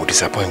mọ̀ pé mo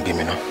disappoint gbé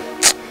mi náà.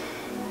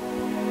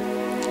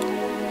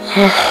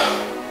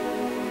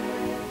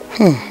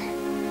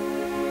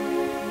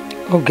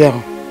 Ọ̀gá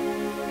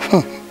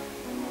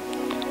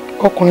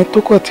ọkùnrin tó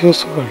kọ̀ tí ó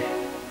sọ̀rọ̀ rẹ̀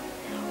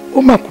ó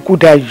mà kúkú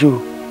dáa jù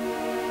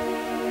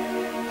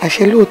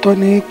àṣẹ lóòótọ́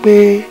ni pé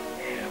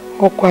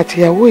ọkọ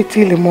àtìyàwó ìtì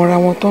lè mọra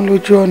wọn tán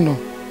lójú ọ̀nà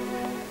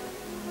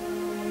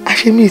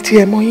àṣemí tí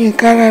ẹ mọ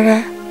Yínká rárá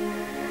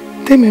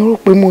tèmi rò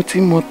pé mo ti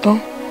mọ̀ tán.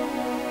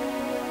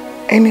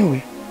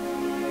 Anyway,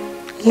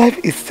 life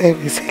itself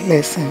is a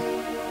lesson.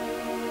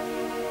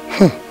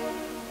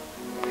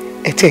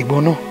 Ẹ tẹ́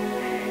ìgbọ́n náà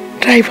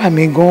dráìvà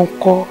mi gan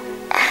kọ́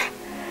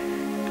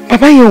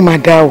bàbá yẹn ò mà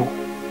dá o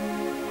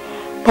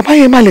bàbá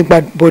yẹn má lè gba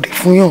bọ̀dẹ̀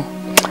fún yàn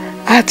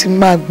á ti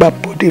máa gba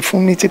bọ̀dẹ̀ fún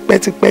mi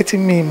tipẹ́tipẹ́ tí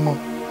mi mọ̀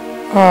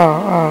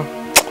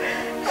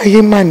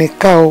ayé má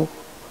nìka o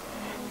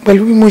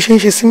pẹ̀lú bí mo ṣe ń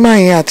ṣe sí máa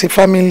yẹn àti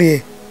fámílì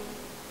ẹ̀.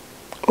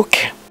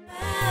 Okay.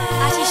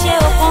 Àṣìṣe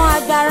ọkàn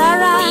àgbà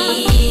rárá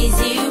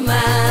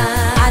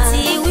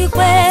àti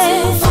wípé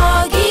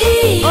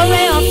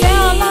oore ọ̀fẹ́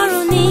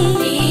Ọlọ́run ní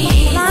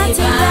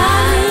láti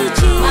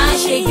dáríjì má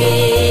ṣe gbé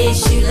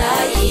èṣù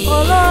láyé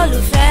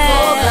olólùfẹ́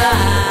ọba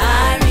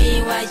àárín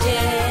wa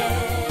jẹ́.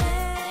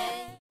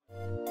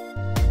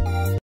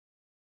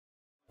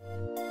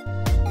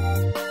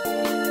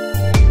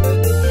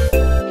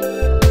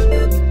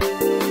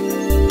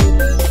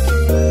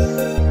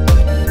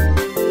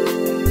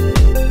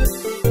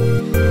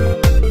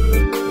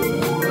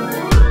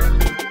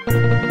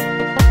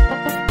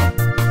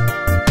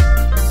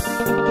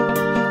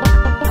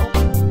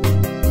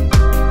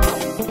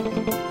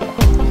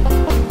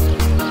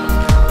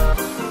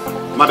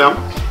 Madam,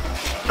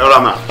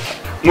 Rama,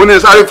 mo ní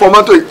sáré fọ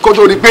mọ́tò kó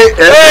tó di pé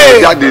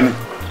ẹ jáde ni.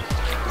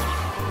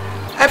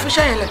 Ẹ fi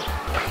ṣẹ́yìn lẹ̀.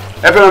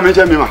 Ẹ fẹ́ràn mi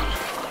jẹ́ mi mà.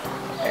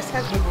 Ẹ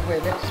ṣáàgbé gbogbo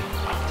ẹ̀ lẹ́.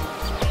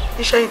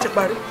 Iṣẹ́ yìí ti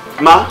parí.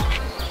 Ma.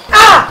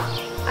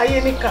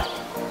 Ayé níkà.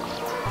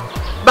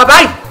 Bàbá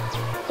yìí,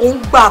 òun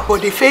gba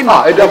àbọ̀dè fún mi.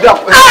 Ẹ dàbí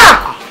àpò.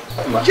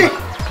 Jẹ́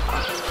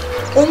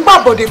òun gba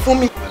àbọ̀dè fún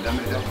mi.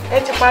 Ẹ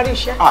ti parí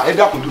iṣẹ́. Ẹ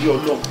dákun torí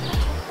Ọlọ́run.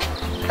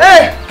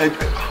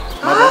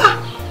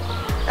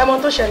 Ẹ mọ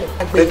tó ṣẹlẹ̀.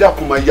 Ẹ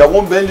dákun mà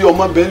ìyàwó ń bẹ ń lé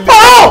ọmọ ń bẹ ń lé.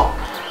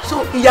 So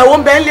ìyàwó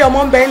ń bẹ ń lé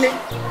ọmọ ń bẹ ń lé.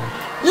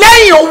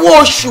 Lẹ́yìn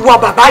owó oṣù wa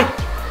bàbá yìí,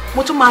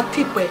 mo tún máa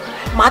tip ẹ,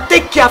 máa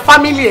take care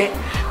family ẹ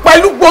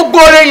pẹ̀lú gbogbo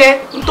oore yẹn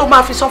n tó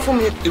máa fi san fún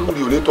mi. Irú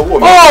mi ò lè tọwọ́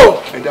mi.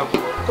 Ẹ dákun.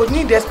 Kò ní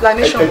ìdí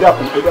explanation. Ẹ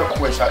dákun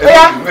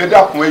ẹ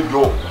dákun ẹ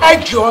jọ. Ẹ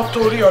jọ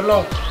torí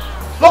Ọlọ́run.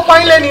 Mo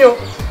pọ́n ilé ni o.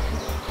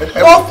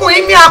 Mo fún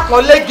yín ní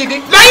àpọ́nlé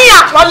gidi. Lẹ́yìn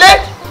àpọ́nlé,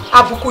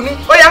 àbùkù ni.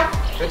 Ó yá.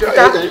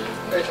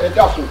 Ẹ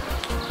dákun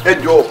ẹ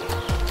jọ.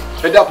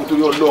 ẹ dákun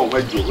torí Ọlọ́run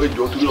ẹ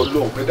jọ̀ọ́ torí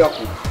Ọlọ́run ẹ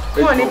dákun.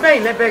 Wọ́n ní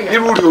bẹ́yìn lẹ́bẹ̀ẹ́ yà.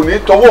 Irú rẹ̀ ò ní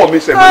tọwọ́ mi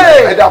sẹ̀mọ́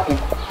ẹ dákun.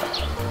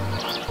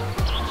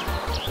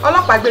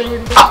 Ọlọ́pàá gbé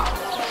yín rí.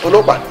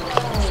 Ọlọ́pàá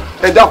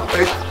ẹ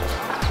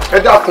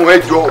dákun ẹ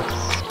jọ̀ọ́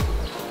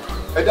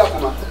ẹ dákun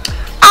ma.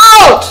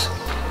 Out.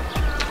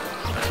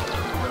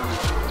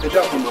 Ẹ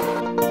dákun ma.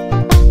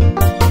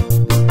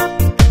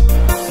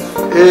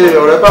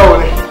 Ọ̀rẹ́ báwo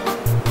ni?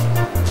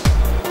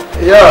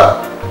 Yeah,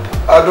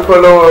 a dúpẹ́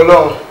lọ́wọ́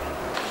Ọlọ́run.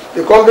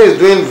 The company is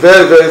doing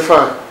very, very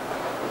fine.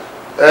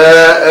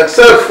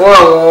 Except for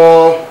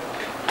àwọn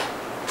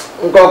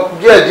nǹkan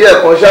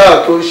díẹ̀díẹ̀ kan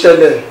ṣáà tó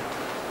ṣẹlẹ̀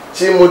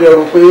tí mo dẹ̀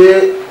rò pé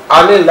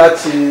a ní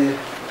láti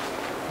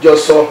jọ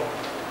sọ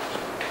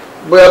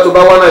bóyá tó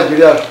bá wá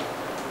Nàìjíríà.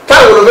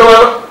 Táìwò ló fẹ́ wá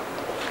náà?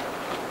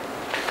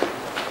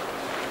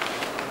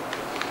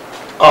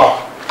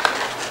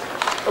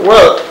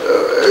 Well,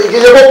 kì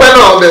í ṣe kó pẹ́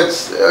náà, but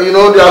you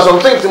know there are some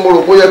things tí mo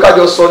rò pé ó yẹ ká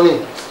jọ sọ ní.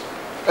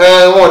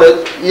 Wọ́n rẹ̀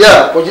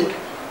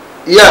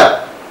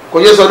kò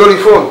yẹ sọ lórí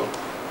fóònù.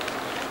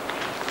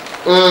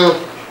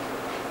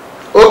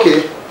 Okay,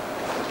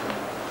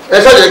 ẹ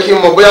ṣàjẹ́ kí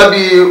n mọ̀ bóyá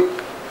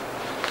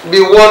bí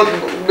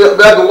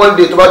one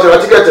day tó bá ti ra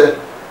tíkẹ̀tẹ̀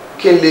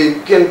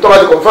kí n tó bá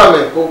ti confirm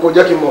ẹ̀ kò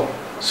jẹ́ kí n mọ̀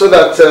so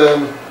that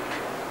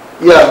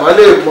màá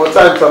lè mọ̀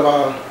time to ma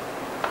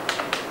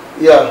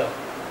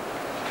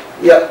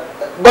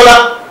Bọ́lá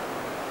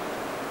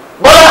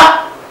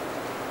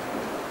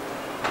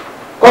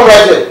come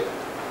right here.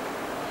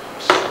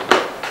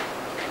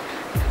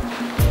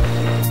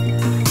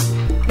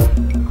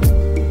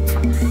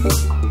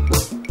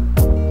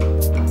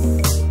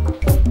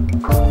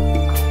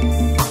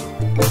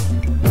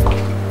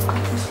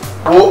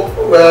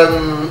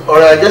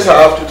 Alright, I guess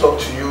I have to talk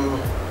to you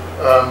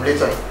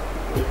later.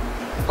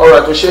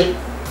 Alright, Oshe.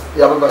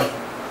 Yeah, bye-bye.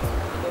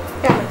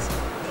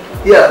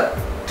 Yeah.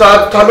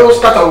 Talo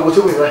start out with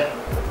me, right?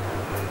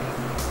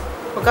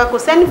 Okay, kò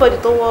sí anybody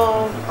tó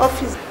wọ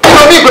office. Kí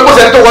ló ní ìpè kó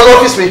sẹ́ni tó wọ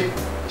office mi?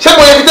 Ṣé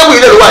mo yẹ fi table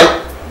ilé ló wáyé?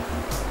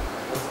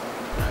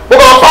 Mo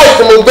bá wọn files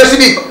tí mo gbé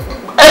síbí,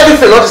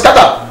 everything not start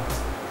up.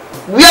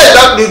 Where is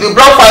that the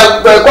brown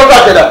file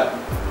contract header?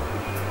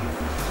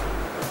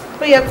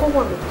 Ó yẹ kó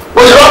wọ̀ mí.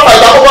 Mo yẹ brown file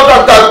tàbí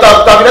contract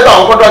tàbí lẹ́tà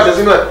àwọn contract ẹ̀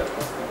sínú ẹ̀.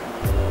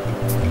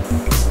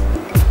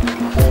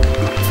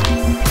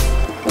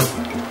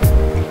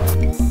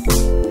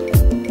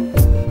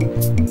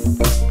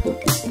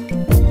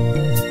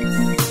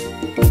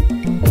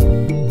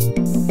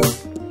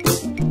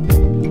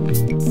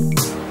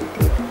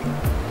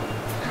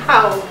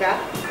 Ọ̀gá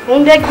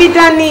òun dẹ gbé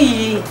dání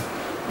yìí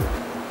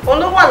òun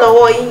ló wà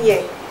lọ́wọ́ yín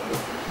yẹn.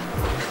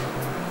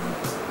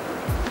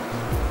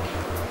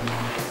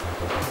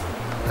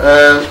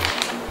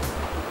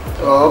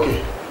 Okay.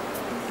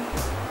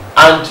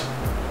 And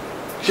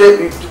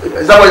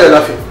is that why you're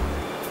laughing?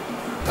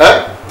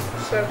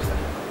 Sorry, sir.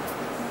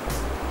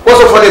 What's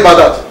so funny about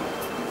that?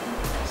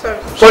 Sorry.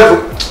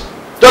 Sorry,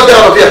 just get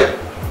out of here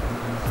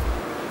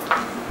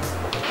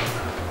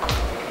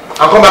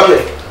and come back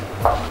here.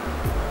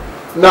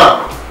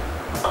 Now,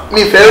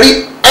 me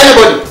ferry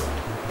anybody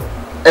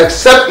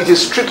except it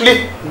is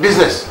strictly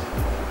business.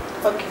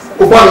 Okay,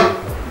 sir. Upami,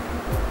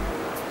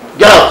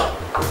 get out.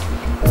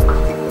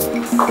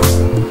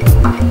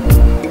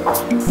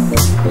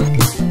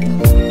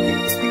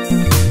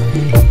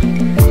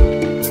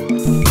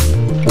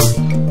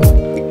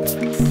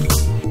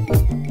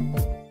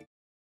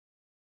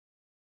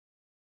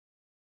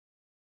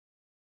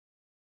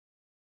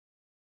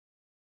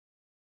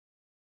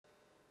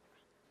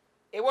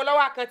 Èwo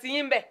lọ́wọ́ kan ti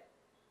yín bẹ̀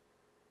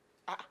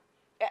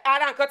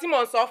ara nǹkan tí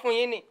mò ń sọ fún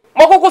yín ni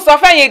mo kúkú sọ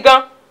fẹ́yìn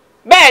gan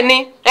bẹ́ẹ̀ ni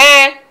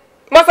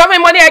mo sọ fún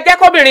yín mo ní ẹ jẹ́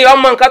kóbìnrin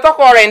ọmọ nǹkan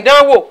tọkọ rẹ̀ ń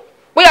dánwò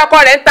pé ọkọ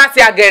rẹ̀ ń ta sí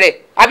àgẹ̀rẹ̀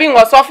àbí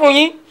wọ́n sọ fún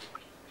yín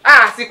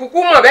àsìkúkú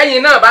mọ̀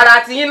bẹ́yìn náà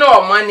bára ti yín náà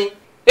mọ́ ni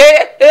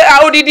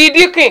odidi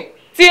díkìn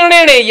tí ń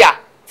rìnrìn ìyà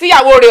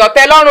tíyàwó rẹ̀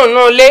ọ̀tẹ́ lọ́rùn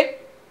nù lé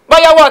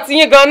bọ́yọ́wọ́ ti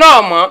yín gan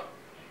náà mọ́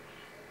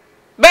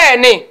bẹ́ẹ̀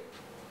ni.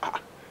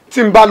 Tí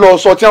n bá lọ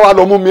sọ tí wọ́n á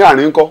lọ mú mi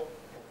àárín ńkọ́.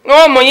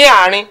 Wọ́n mú yín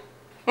àárín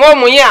wọ́n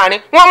mú yín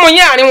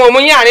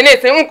àárín ní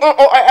ìsìn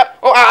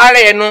ara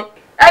ẹ̀nu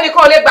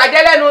ẹnìkan ò lè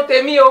gbàjẹ́ lẹ́nu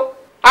tèmi o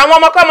àwọn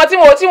ọmọkọ́mọ tí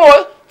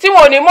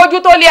wọn ò ní mójú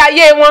tó lé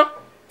ayé wọn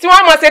tí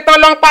wọ́n mọ̀ ṣe tán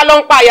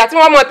lọ́npa àyà tí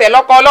wọ́n mọ̀ tẹ̀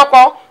lọ́kọ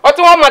ọ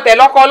tí wọ́n mọ̀ tẹ̀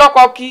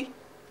lọ́kọ kí.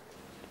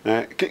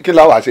 Kí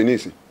la wà ṣe ní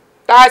ìsìn.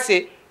 Tá a ṣe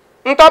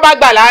ntọ́ bá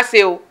gbà láà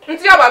ṣe o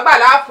ntí ọ̀bà gbà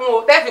láà fún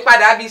o tẹ́ fi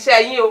padà bí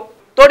iṣẹ́ yín o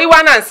torí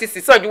wánà ń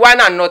sisi sàn ju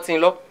wánà ń nọtì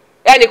lọ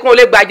ẹnìkan ò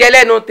lè gbàjẹ́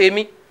lẹ́nu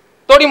tèmi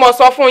torí mo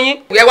sọ fún yín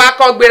ìyẹn wá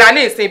kọ́ gbéra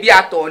ní ìsìn bí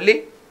àtọ̀ọ́lé.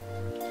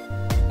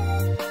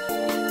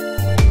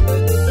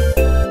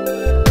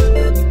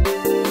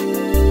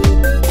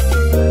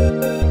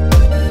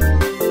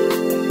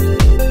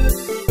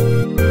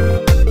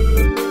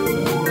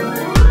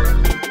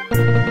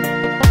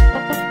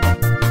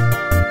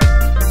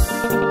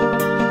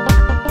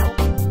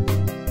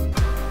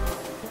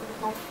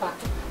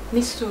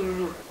 ní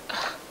sùúrù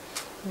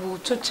wò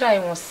tó try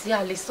wọn sí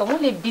àlesọ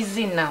wọn lè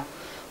busy now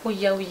ó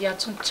yá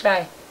tún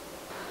try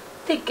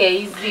take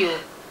it easy o.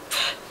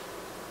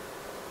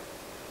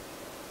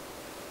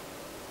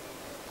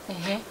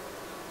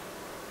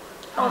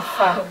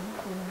 Ọ̀fà.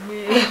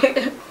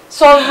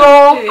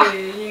 Sọ̀rọ̀.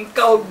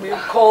 Yínká ò gbé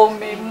call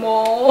mi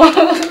mọ́.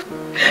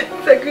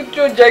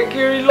 Secretary ò jẹ́ kí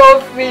n rí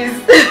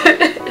lọ́fíìsì.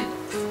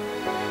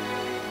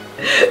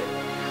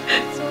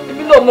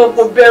 Èmi náà mọ̀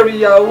kó bẹ̀rù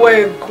ìyàwó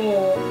ẹ̀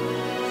gan-an.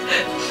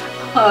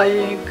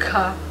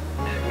 Yínká,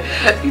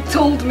 you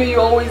told me you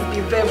always be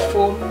there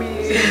for me.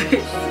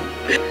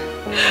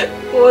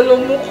 Wọ́n ló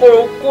mú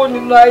kòrókó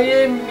nínú ayé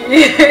mi.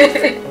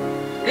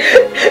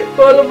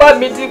 Wọ́n ló bá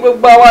mi tí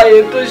gbogbo àwọn àyè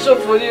tó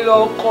ṣòfò nínú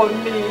ọkọ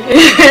mi.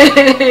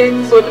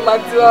 Níbo ni màá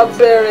ti wá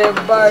bẹ̀rẹ̀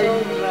báyìí?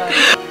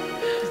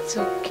 It's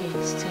okay,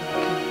 it's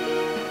okay.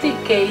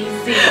 Take it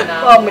easy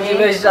now. Báwo ni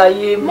mo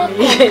ṣàyè mi? Má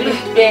complete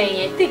bẹ́ẹ̀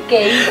yẹn, take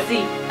it easy.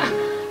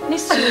 Ní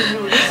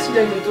sùúrù, ní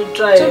sùúrù. To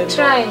try it. To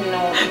try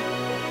now.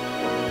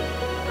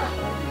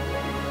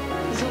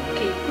 It's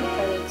okay, look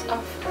at it.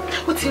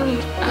 Ó ti rí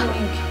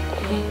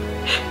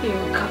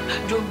Yínká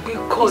jọ gbé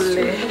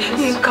kọlẹ̀.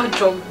 Yínká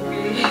jọ gbé.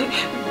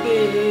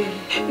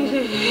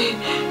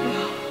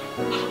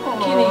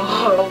 Kí ni?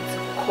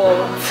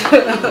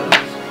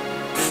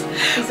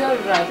 It's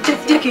alright.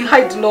 Jẹ́ kí n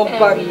hide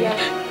number mi.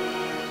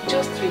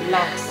 Just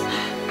relax.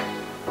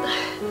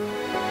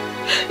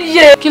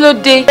 Yeah. Kí ló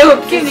dé?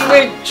 Kí ni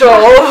wé jọ?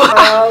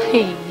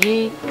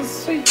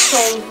 Sweet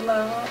old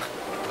now.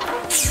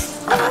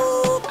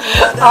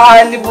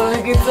 Ní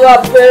burúkú tó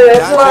abẹ́rẹ́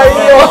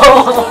fáyọ̀.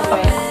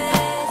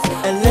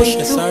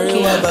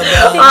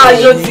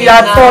 Aṣọ ti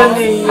atọ́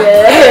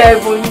nìyẹn.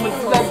 Mo ní mo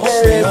ti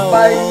abẹ́rẹ́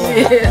fáyọ̀.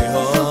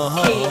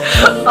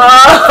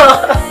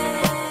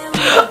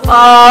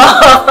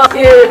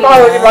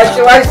 Báwo ni màá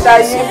ṣe wá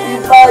ṣayé bí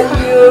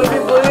báyọ̀? Ní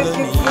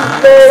burúkú ti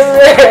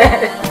bẹ̀rẹ̀.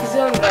 It's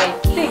alright.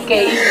 Take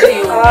it easy.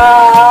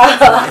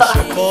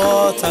 Àṣekọ́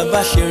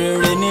tàbá ṣe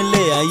rere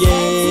nílé ayé.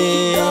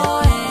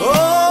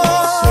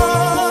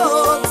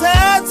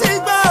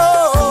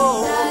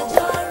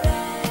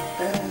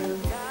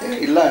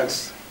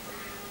 Relax.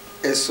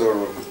 Ẹ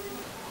sọ̀rọ̀.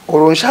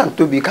 Ọ̀rọ̀ ń ṣàn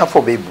tóbi ká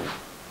fọ̀bẹ bù,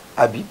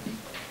 àbí?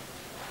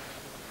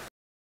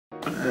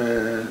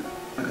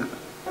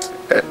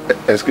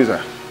 Excuse me.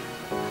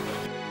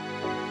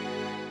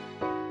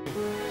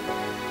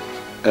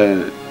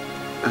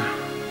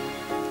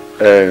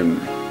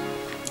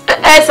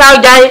 Sá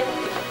ọjà yẹn.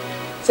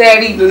 Ṣé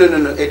rí?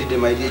 No, ẹ dìde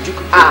máa ilé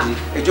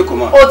ẹjọ́kọ̀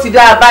máa. Ó ti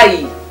dáa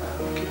báyìí.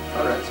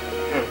 All right.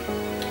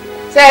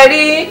 Ṣé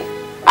rí?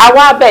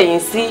 Àwa abẹ̀yìn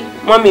sí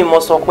mọ́mì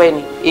Mọ́sọpẹ́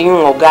ni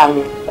ìyún ọ̀gá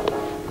wọn.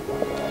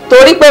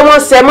 Torí pé wọ́n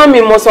ṣe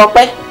mọ́mì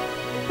Mọ́sọpẹ́.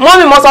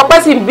 Mọ́mì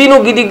Mọ́sọpẹ́ sì ń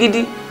bínú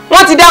gidigidi.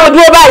 Wọ́n ti dá wọn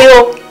dúró báyìí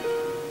o.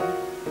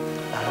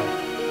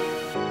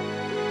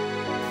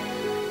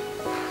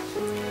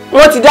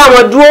 Wọ́n ti dá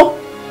wọn dúró.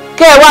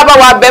 Kẹ́ ẹ wá bá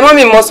wa bẹ̀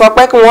mọ́mì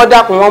Mọ́sọpẹ́ kí wọ́n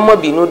dákun wọn mọ́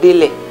bínú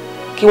délẹ̀.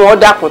 Kí wọ́n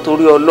dákun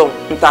torí Ọlọ́run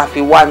ń ta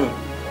fi wá nù.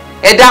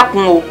 Ẹ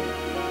dákun o.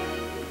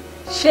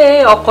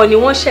 Ṣé ọkọ ni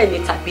wọ́n ṣẹ̀ ní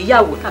tàbí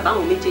ìyàwó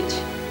tàbáwọn méjèèjì?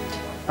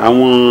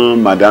 Àwọn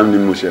madam ni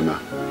mo ṣe mà.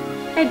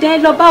 Ẹ̀dẹ̀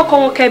lọ bá ọkọ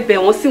wọn kẹ́ bẹ̀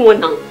wọ́n sí wọn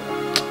náà.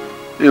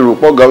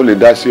 Ìrùpọ̀gà ó lè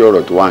dá sí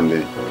ọ̀rọ̀ tó wà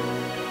nílẹ̀.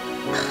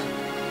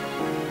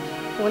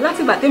 Wọ́n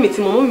láti ìgbà tèmi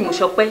tí mo mú mi mo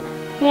Ṣọpẹ́.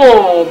 Wọn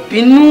ò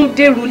bínú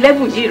dérú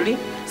level yìí rí.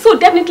 So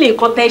definitely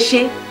nǹkan tẹ́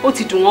ṣe ó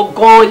ti dùn wọ́n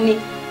gan-an ni.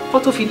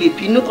 Kán tó fi lè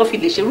bínú, kán fi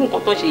lè ṣerú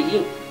nǹkan tó ṣe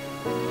yìí.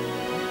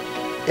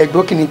 Ẹ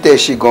gbọ́ kí ni tẹ́ ẹ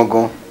ṣe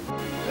gangan?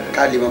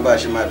 Ká lè mọ bá a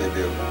ṣe máa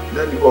bẹ̀bẹ̀ o.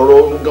 Dáàdi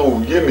ọ̀rọ̀ gan ò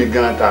yé mi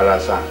gan tààrà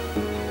sá.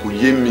 Kò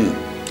yé mi.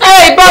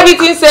 Bọ́bí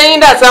ti ń ṣe yín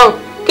dà sáhùn.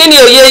 Kí ni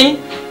òye yín?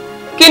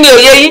 Kí ni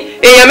òye yín?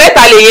 Èèyàn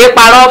mẹ́ta lè yé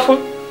parọ́ fún.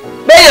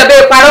 Béèyàn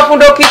bẹ́ẹ̀ parọ́ fún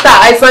dókítà,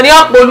 àìsàn ni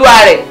ọ̀pọ̀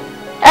olúwa rẹ̀.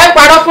 Ẹ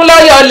parọ́ fún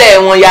lọ́yọ̀ ọlẹ̀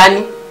ẹ̀wọ̀n yá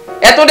ni.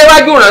 Ẹ tún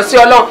déwájú ìrànṣẹ́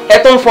Ọlọ́run, ẹ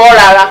tún fọ́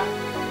rárá.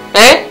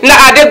 Ńlá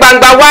adé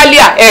gbangba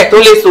wálíà, ẹ tó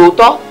lè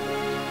sòótọ́.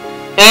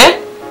 Ẹ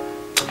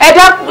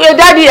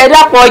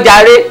dápọ̀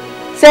ọjàre.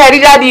 Ṣé ẹ rí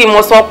dádì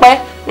Mọ́sọpẹ́?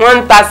 Wọ́n ń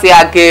tasẹ̀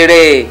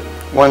àgẹ̀rẹ̀.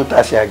 Wọ́n ń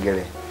tasẹ̀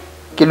àgẹ̀rẹ̀.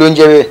 Kí ló ń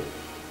jẹ́ bẹ́ẹ̀?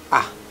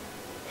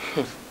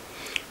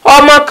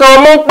 Ọmọ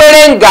kan mú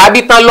péré ń gà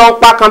bí tán lọ ń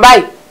pa kan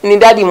báyìí ni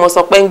dádì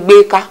Mọ́sọpẹ́ ń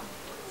gbé ká.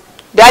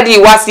 Dádì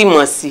wá sí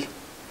mọ̀ sí.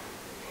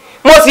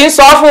 Mo sì ń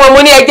sọ fún wọn,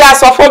 mo ní ẹjẹ́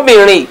aṣọ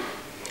fóbìnrin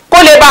kó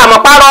lè bá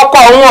àmọ́ párọ̀ ọkọ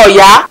òun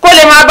ọ̀yá kó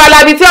lè máa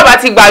balabi tí ọba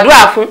ti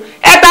gbàdúrà fún.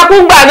 Ẹ takú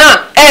gbà náà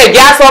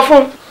ẹ̀jẹ̀ aṣọ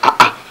fún.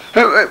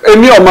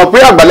 Èmi ò mọ̀ pé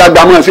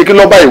àgbàlagbà máa ṣe kí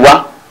lọ́ba ìwá.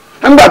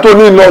 Nígbà tó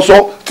ní lọ sọ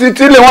tí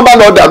ilé wọn bá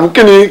lọ dàrú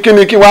kí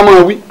wá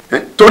máa wí.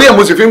 Torí ẹ̀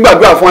mo sì fi ń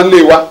gbàdúrà fún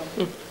ilé wa.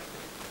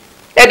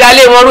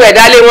 Ẹ̀dálé wọn rú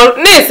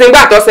ní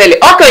ìsìngbà tó ṣẹlẹ̀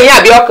ọkàn yín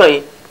àbí ọkàn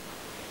yín.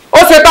 Ó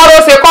ṣe tọ́rọ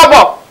ó ṣe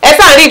kọ́bọ̀ ẹ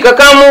sáà rí nǹkan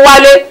kan mú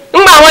wálé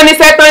ńgbà wọn ní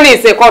sẹ́tán ní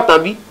ìsìnkọ́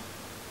tàn bí.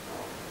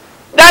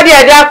 Dádì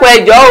ẹ dákun ẹ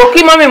jọ̀ọ́ o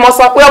kí mọ́mì mọ́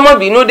sọ pé ọmọ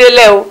bínú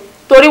délẹ̀ o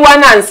torí wá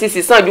náà ń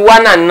sisi sàn ju wá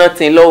náà ń ná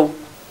tì lọ o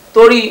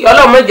torí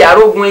ọlọ́mọdé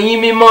arógun eyín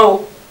mímọ́ o.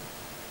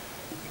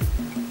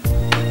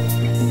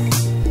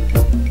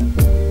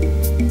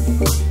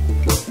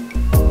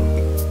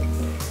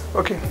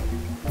 Ok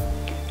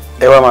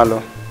ẹ wá máa lọ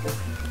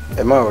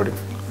ẹ má rí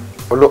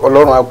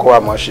Ọlọ́run á kọ́ wa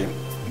mọ̀ ṣe.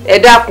 Ẹ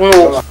dákun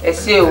o ẹ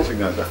ṣé o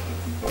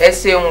ẹ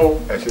ṣeun o.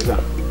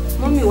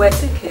 Mọ́mì wa ẹ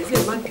sì kẹ́sì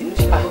ẹ má bínú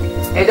ṣe.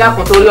 Ẹ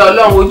dákun torí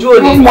Ọlọ́run ojú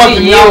òní tí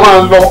yìí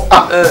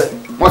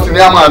o. wọ́n ti ní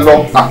a máa lọ.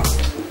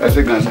 Ẹ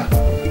ṣe gan sa.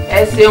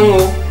 Ẹ ṣeun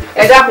o,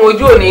 ẹ dákun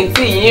ojú òní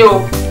tì yín o,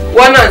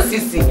 wọ́n náà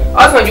sísì,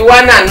 ọ̀sán ju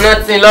wọ́n náà ná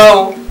ti lọ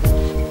o.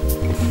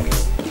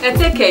 Ẹ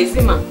tẹ́kẹ̀ ẹ́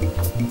sí mà.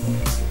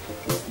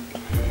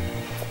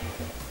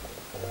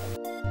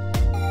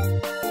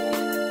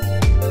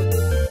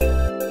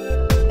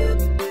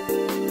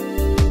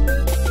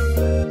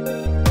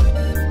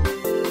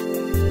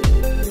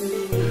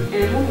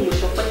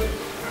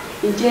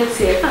 Ǹjẹ́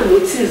tí ẹ kàn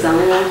notice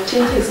àwọn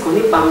changes kan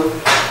nípa wọn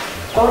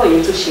kọ́rọ̀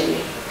yẹn tó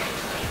ṣẹlẹ̀?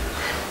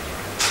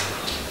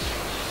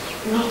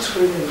 Not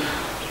really.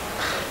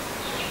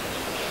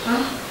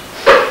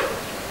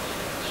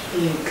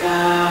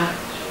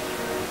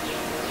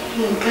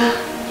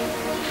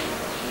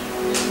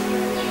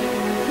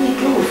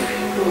 Yínká ò fi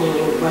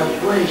ọ̀rọ̀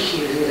gbàgbọ́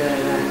ìṣeré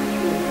rárá.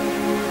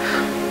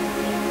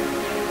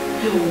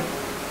 Ẹ wò,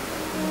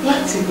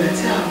 láti ìgbà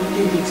tí àwọn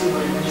dédé ti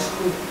wà ní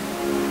school,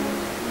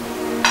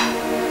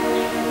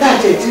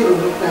 dájẹ́ tí òun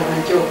ló pé àwọn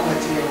ajẹ́ ọkọ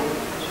àti ìyàwó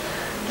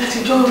láti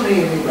jọ́ rìn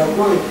ìrìn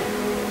ìgbàgbọ́ yìí,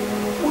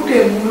 ó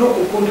dẹ̀ mú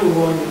lókùnkúndùn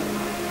wọn ni.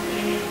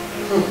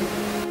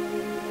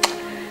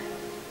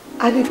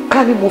 A ní ká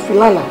ní mo fi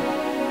lálàá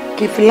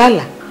kí n fi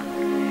lálàá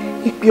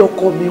ìpè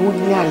ọkọ mi ó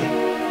ní àlè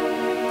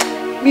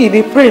mi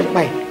ní pray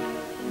by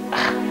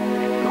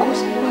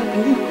because I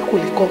believe it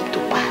will come to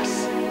pass.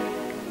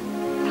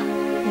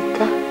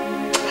 Yínká,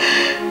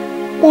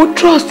 mo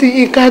trust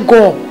Yínká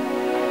gan,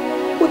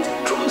 mo ti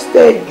trust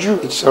ẹ jù.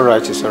 It's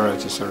alright.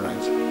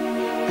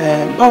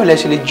 Báwo lẹ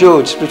ṣe lè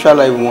judge spiritual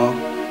life wọn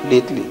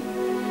lately?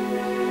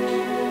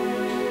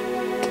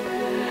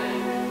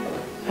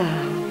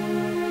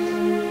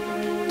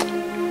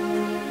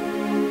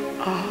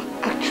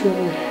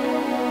 Actually,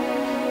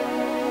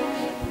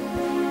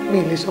 mi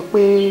lè sọ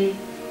pé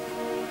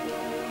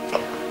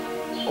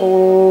ó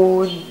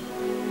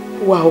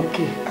wà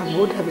òkè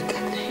àmọ́ ó dàbí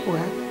tàbí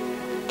wà.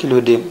 Kí ló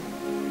dé?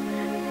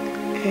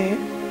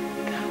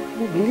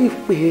 Mo believe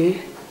pé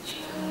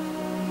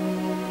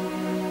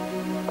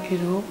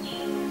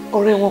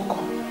ọ̀rẹ́ wọn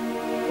kan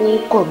ó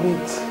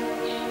commit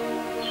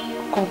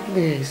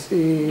company sí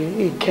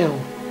ìkẹrùn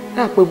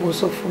náà pé mo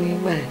sọ fún yín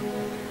gbà yẹn.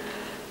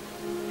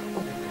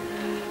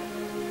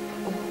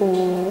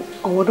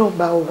 Àwọn náà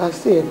bá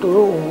oversee ẹ̀ torí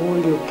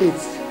òun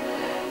relocate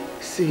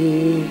sí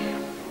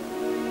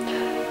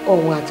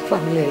ọ̀hún àti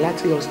family ẹ̀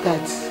láti lọ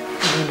start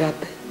another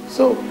time.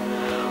 So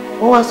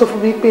wọ́n wá sọ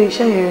fún mi pé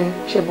iṣẹ́ yẹn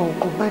ṣe mọ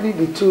nǹkan bá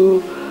nídìí tó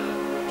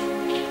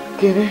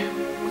kéré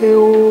pé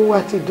ó wà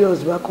tí dé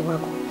ọ̀sùn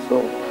bákanbákan. So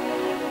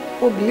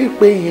mo believe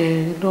pé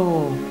yẹn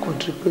náà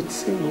contribute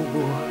sí gbogbo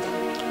wa.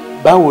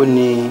 Báwo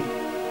ni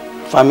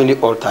family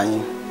altar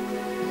yín?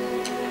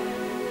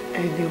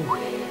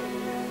 Anyway,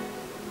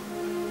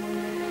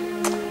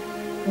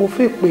 mo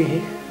fẹ́ pé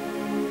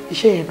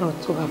iṣẹ́ yẹn náà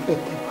tó bá fẹ́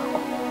tẹ̀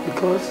bákan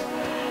because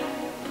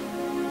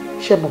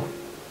ṣe mọ̀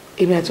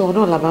èmi àti wọn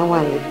náà la máa ń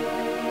wà lé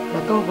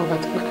bàtà wọn bàbá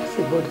ti padà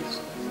sí bọ́ọ̀dì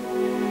sọ.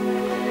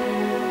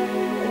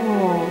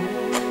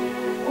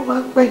 Wọ́n máa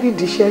ń pẹ́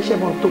nídìí iṣẹ́ ṣe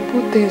mọ̀ to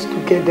put things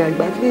together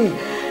ìgbà míì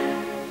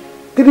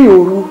 3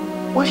 òru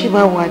wọ́n sì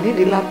máa wà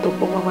nídìí laptop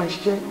wọ́n máa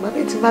ṣiṣẹ́ ìgbà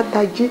míì tí máa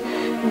tají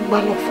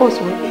máa lọ force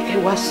wọn pé ẹ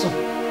wá sùn.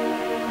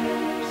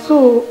 So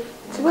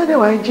tí má dẹ̀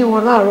wá ń jí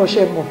wọn láàárọ̀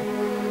ṣe mọ̀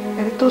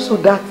ẹni tó sùn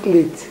that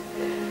late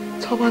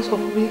tí wọ́n máa sọ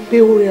fún mi pé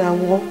ó rẹ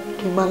àwọn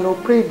kí n máa lọ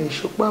pray ní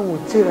ṣùgbọ́n àwọn ò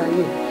tí ì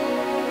ráyè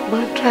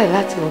máa try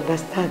láti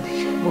understand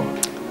ṣe mọ̀.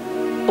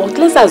 But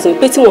let's assume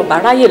pé tí wọ́n bá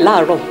ráyè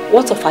láàárọ̀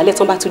wọ́n tọ̀ falẹ̀ tí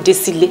wọ́n bá tún dé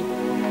sílé.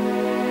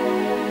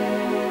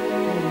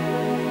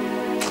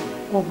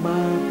 Wọ́n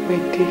máa pẹ́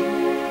dé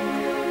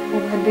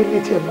wọ́n máa délé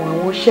tiẹ̀ mọ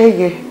àwọn iṣẹ́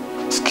yẹn.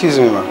 Excuse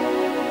me ma,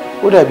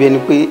 ó dàbí ẹni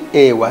pé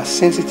ẹ wà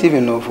sensitive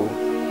enough o.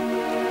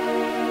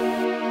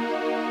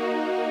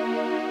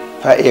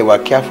 Ẹ wà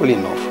careful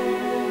enough.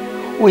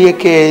 Ó yẹ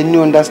kẹ́ ẹ ní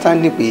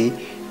understanding pé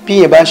bí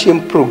yẹn bá ṣe ń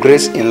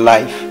progress in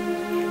life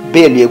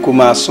bẹ́ẹ̀ ló yẹ kó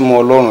máa súnmọ́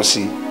Ọlọ́run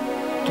sí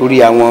torí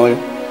àwọn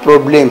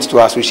problems to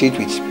associate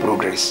with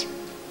progress.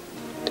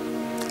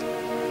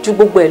 Ju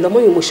gbogbo ẹ̀ lọ́mọ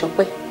yìí mo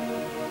sọpẹ́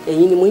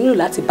ẹ̀yin ni mo nílò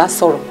láti bá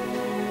sọ̀rọ̀.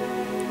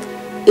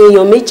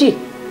 Èèyàn méjì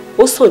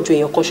ó sàn ju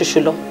èèyàn kan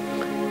ṣoṣo lọ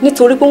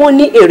nítorí pé wọ́n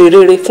ní èrè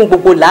rere fún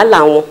gbogbo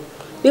làálàá wọn.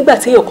 Nígbà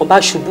tí èèyàn kan bá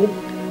ṣubú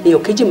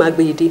èèyàn kejì máa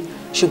gbé dìde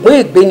ṣùgbọ́n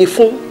ègbé ni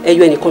fún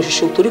ẹyọ ẹnìkan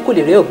ṣoṣo torí kò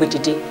lè rẹ́ ọ̀gbẹ́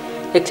dìde.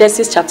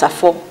 Ecclesiastes chapter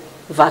 4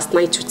 verse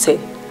 9 to 10.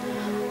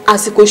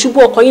 Àsìkò ìṣubú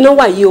ọkọ yín náà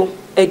wà yìí o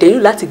ẹ dẹ̀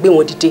nílò láti gbé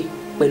wọn dìde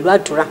pẹ̀lú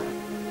àdúrà.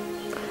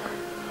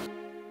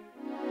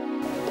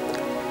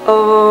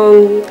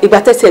 Ìgbà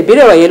tẹ́tí ẹ̀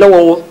béèrè ọ̀rọ̀ yẹn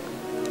lọ́wọ́ wọn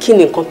kí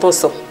ni nǹkan tán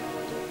sọ?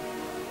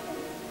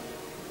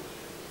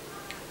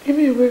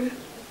 Èmi ò béèrè.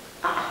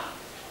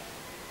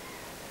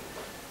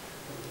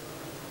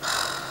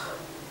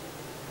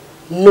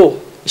 No,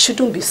 it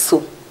shouldn't be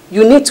so.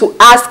 You need to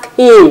ask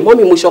him.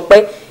 Mọ́mí mo sọ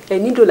pé ẹ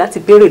nílò láti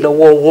béèrè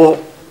lọ́wọ́ wọn.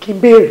 Kí n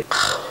béèrè?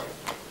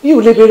 Mi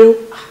ò lè béèrè o.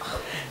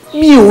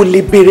 Mi ò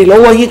lè béèrè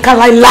lọ́wọ́ yín ká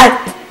láíláí.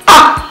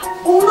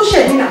 Òun ló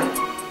ṣẹ̀mí náà.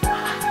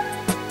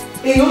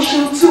 Èèyàn ṣe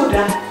ohun tí ò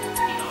dáa.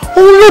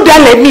 Òun ló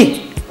dalẹ̀ mí.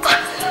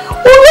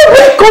 Òun ló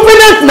break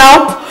covenant now.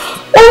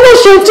 Òun ló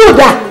ṣe ohun tí ò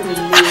dáa.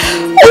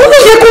 Òun ló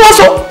ṣe kó wọ́n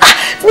sọ.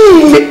 Mi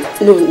ì lè.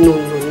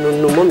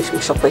 No, Mommy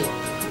Shope.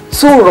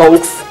 Two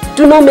wrongs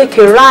do not make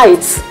a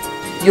right.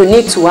 You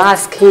need to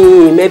ask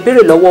him. Ẹ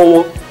béèrè lọ́wọ́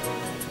wọn.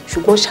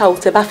 Ṣùgbọ́n ṣá o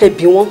tẹ́ bá fẹ́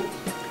bi wọ́n,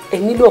 ẹ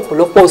nílò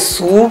ọ̀pọ̀lọpọ̀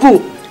sùúrù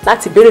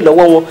láti béèrè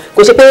lọ́wọ́ wọn.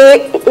 Kò ṣe pé ẹ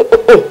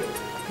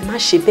má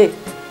ṣe bẹ́ẹ̀.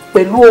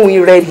 Pẹ̀lú ohun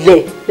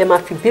ìrẹ̀lẹ̀ lẹ máa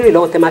fi béèrè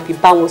lọ́wọ́ tẹ́ máa fi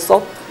bá wọn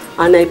sọ.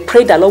 And I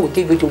pray that Lord will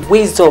give you the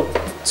wisdom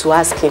to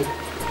ask him.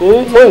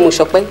 Mommy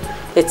Shope,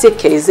 take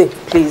care easy,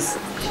 please.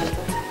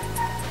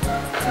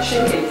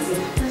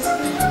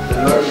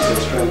 The Lord is a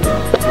strength.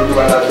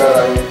 Olúwa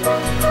lágbára yín.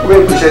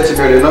 Wọ́n ìpèsè ti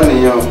bẹ̀rẹ̀ náà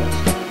nìyẹn o.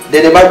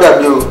 Dẹ̀dẹ̀ má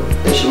gbàgbé o,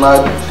 ẹ ṣì máa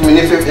fún mi ní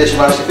ẹ ṣì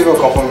máa ṣe fífọ̀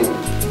kan fún mi.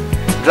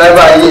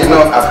 Dráìvà yín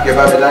náà àfikẹ́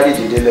bá mi lárí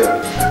ìdílé lẹ́wọ̀.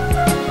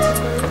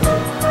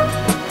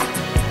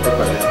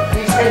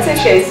 Ẹ tí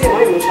ṣe èsì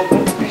mọ́ ìmọ̀ Shope.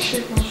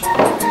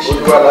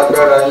 Olúwa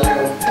lágbára yín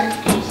o.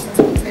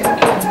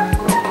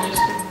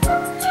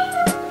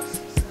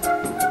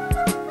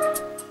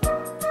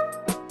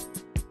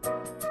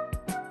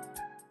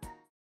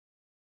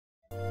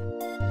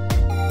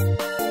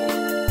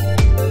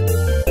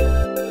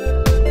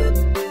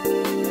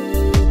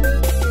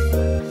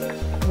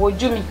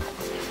 Wojú mi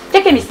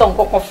jẹ́ kí mi sọ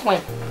nǹkan kan fún ẹ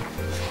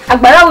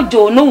àgbàrá òjò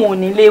òun ò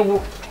ní léwu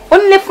ó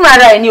nílé fún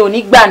ara ẹ ní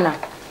òní gbànà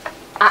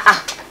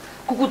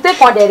kùkùté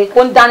kan dẹ̀rẹ̀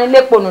kó ń dání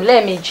lépònù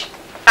lẹ́ẹ̀mejì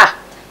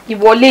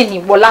ìwọlé ní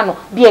ìwọ lánàá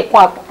bí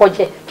ẹ̀kan àpọ̀pọ̀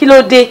jẹ kí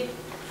ló dé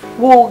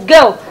wo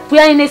girl we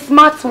are in a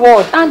smart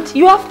world and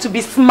you have to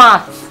be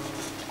smart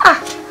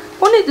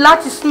ó ní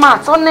láti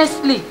smart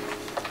honestly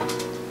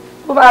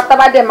bó bá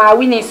tábà dẹ̀ máa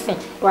wí nísìn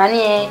wà ní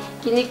ẹ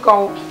kíní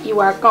kan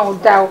ìwà kan ò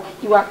dá o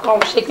ìwà kan ò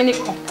ṣe kíní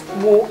kan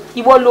wo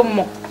ìwọ ló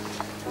mọ̀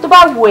tó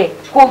bá wù ẹ́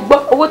kó gbọ́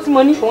owó tí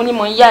mo ní òun ni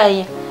mo ń yá ẹ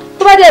yẹn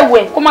tó bá dẹ̀ wù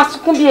ẹ́ kó máa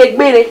sunkún bí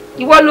egbére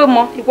ìwọ ló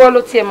mọ̀ ìwọ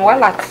ló tiẹ̀ mọ̀ wá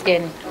láti ẹ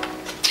ni.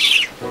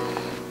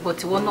 but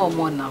ìwọ náà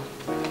mọ̀ náà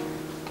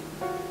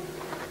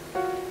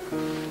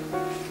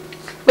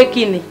pé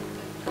kí ni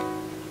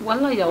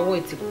wàhálà ìyàwó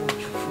ẹ ti pọ̀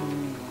jù fún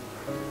mi.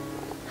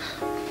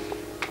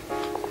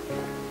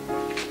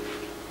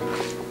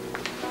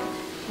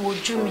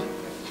 wojú mi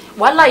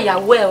wàhálà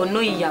ìyàwó ẹ ọ̀nà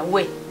ìyàwó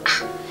ẹ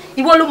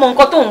ìwọ ló mọ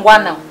nǹkan tó ń wá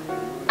náà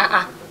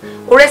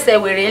orẹ́sẹ̀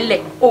wèrè ńlẹ̀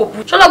òbú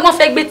ṣọlọ́gbọ́n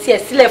fẹ́ gbé tiẹ̀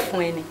sílẹ̀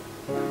fún ẹ ni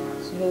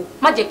wo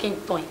má jẹ́ kí n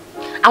tàn ẹ́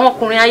àwọn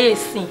ọkùnrin ayé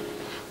ìsìn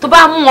tó bá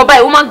mú wọn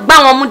báyìí wọ́n máa gbá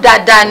wọn mú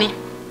dáadáa ni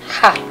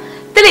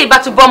tẹ́lẹ̀ ìbá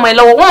tún bọ́ ọmọ ẹ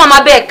lọ́wọ́ wọ́n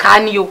máa bẹ́ẹ̀ ká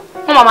ni o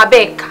wọ́n máa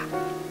bẹ́ẹ̀ ká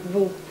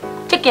wo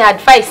jẹ́ kí n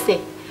advice ẹ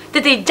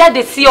tètè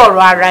jáde sí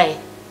ọ̀rọ̀ ara ẹ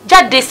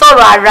jáde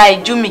sọ̀rọ̀ ara ẹ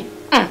jú mi.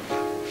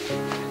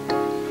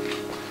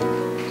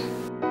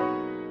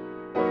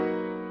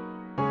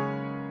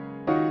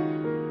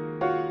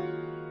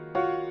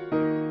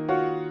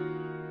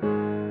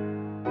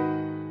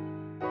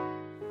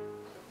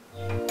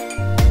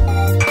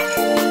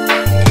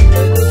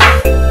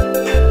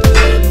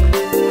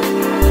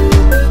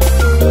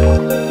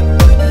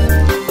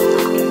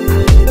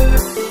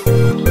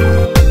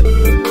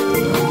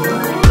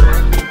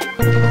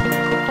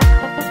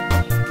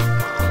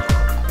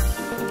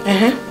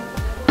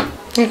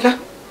 Nǹkan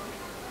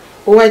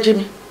ó wá jí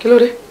mi kí ló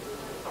dé.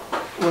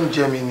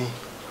 Oúnjẹ mi ni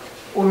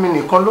omi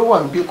nìkan ló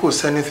wà níbí kò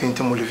sí anything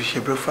tí mo lè fi ṣe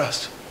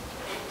breakfast.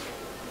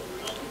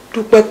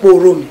 Dúpẹ́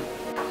pòrò mi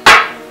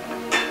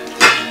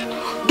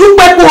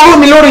dúpẹ́ pòrò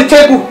mi lórí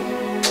tébù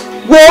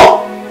wo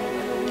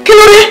kí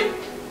ló dé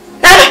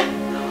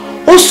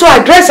ó sọ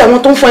àdírẹ́sì àwọn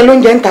tó ń fún ẹ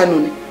lóúnjẹ ń ta nù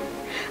ni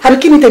àbí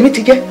kí ni tèmi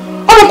ti jẹ́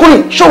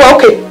ọmọkùnrin ṣọwọ́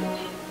òkè.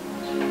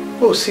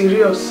 Oh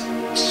serious.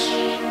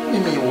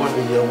 Mímí ìwọ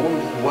nìyàwó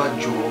mi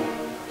wájú o.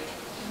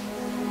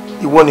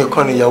 Ìwọ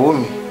nìkan nìyàwó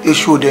mi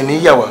èṣù òde ní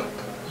yàwá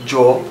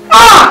jọ.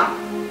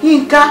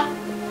 Yínká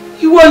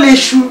ìwọ lè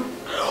ṣu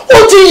ó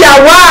ti yà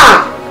wá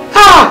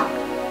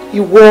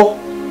ìwọ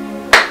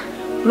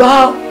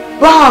lọ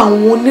bá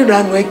àwọn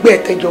oníranú ẹgbẹ́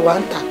ẹ̀tẹ́jọ wa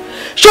ń ta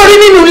sórí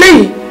nínú ilé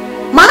yìí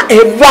má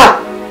ẹ̀fà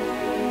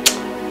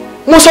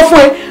mo sọ fún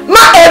ẹ má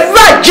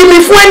ẹ̀fà jí mi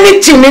fún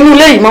anything nínú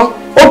ilé yìí mọ́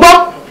o gbọ́.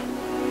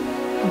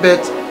 bet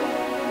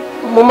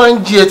mo máa ń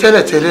jí ẹ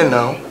tẹ́lẹ̀tẹ́lẹ̀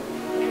náà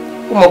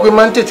ó mọ̀ pé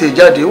máa ń tètè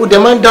jáde ó dẹ̀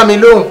máa ń dá mi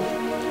lóhùn.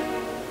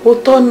 ó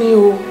tọ́ ni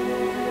o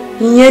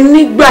ìyẹn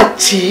nígbà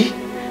tí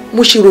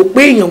mo ṣe rò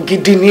pé èèyàn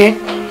gidi ni ẹ́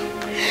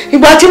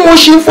ìgbà tí mo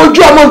ṣe ń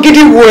fojú ọmọ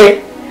gidi wò ẹ́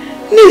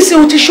ní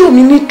ìsìn o ti ṣó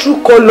mi ní true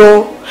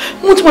colour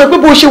mo ti mọ̀ pé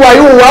bó ṣe wà yìí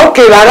òun wà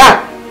òkè rárá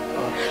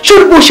ṣó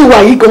bó ṣe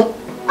wà yìí gan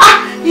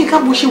Yínká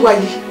bó ṣe wà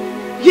yìí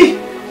yé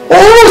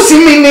òórùn sí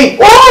mi ni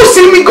òórùn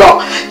sí mi gan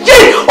yé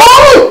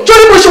òórùn ṣó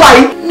bó ṣe wà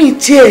yìí mi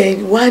tiẹ̀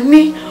wá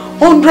ní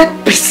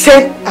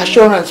 100%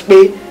 assurance pé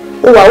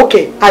ó wà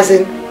òkè as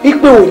in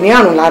wípé ò ní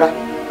àrùn lára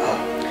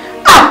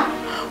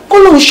kó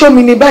lóun ṣọ́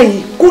mi ní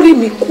báyìí kó rí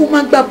mi kó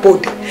má gbà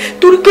bọ̀dẹ̀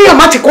torí kéèyàn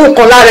má ti kó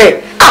nǹkan lára ẹ̀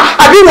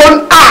àbí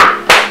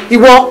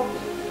ìwọ.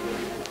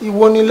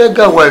 Ìwọ ni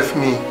legal wife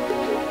mi.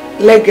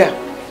 Legal.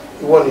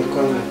 Ìwọ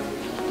nìkan ni.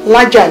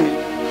 Lájà ni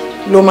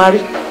ló máa rí.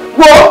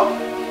 Wo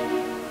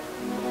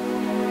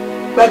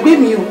gbàgbé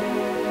mi o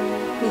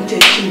ń jẹ́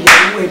kí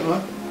ìyàwó ẹ̀ mọ́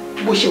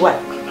bó ṣe wà.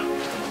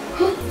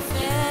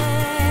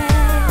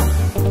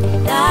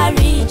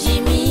 Dáríjì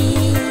mi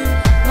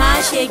má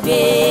ṣe gbé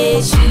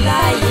èṣù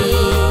láyé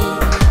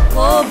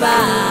kó bá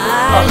a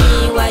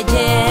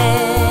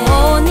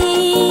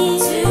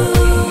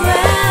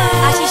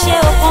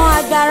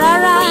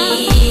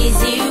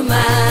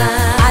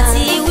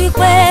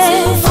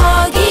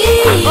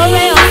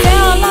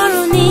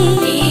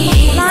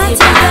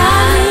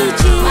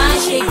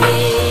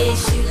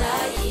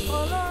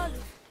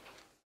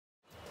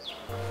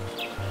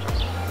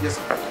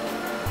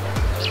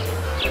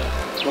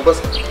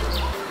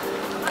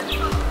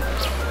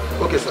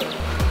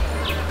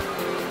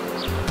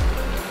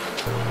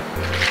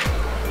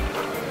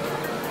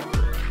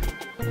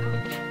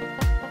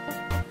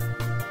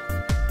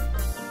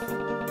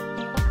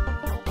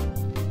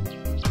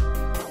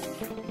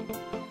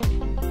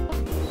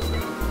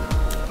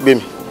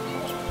Gbémi.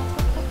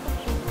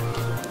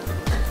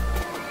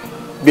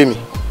 Gbémi.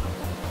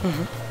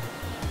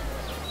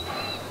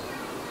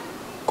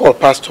 Call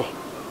pastor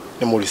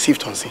ni mo receive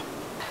ton sin.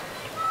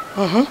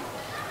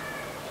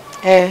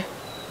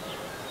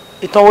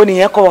 Ìtàn wo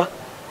nìyẹn kọ́ wa?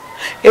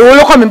 Èwo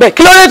ló kọ́ mi bẹ́ẹ̀?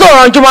 Kí ló dé tó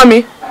rànjú mọ́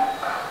mi?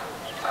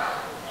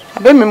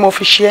 Àbẹ́ mi mo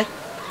fi ṣe é.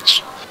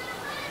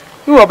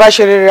 Bí wọ́n bá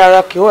ṣe rere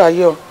ara kì í wà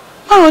yé ọ.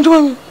 Má rànjú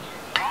mọ́ mi.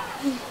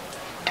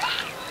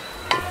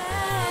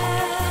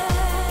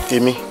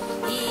 Èmi.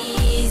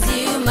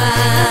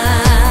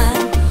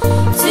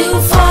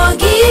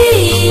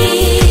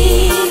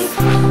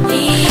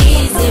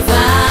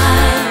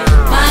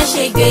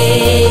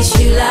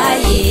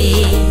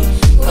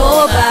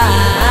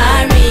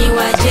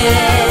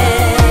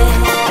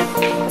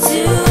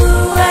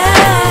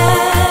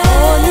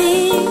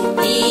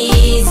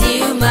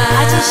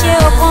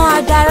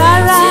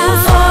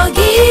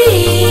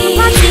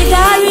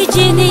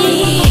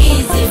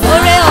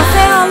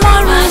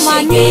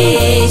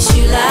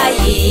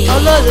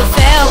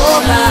 Olólùfẹ́ ó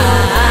bá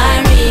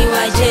àárín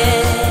wa jẹ́.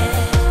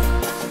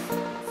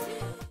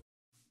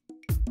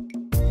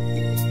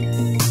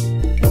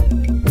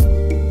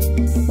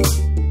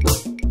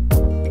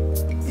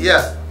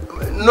 Yeah,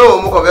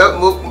 no, mo kàn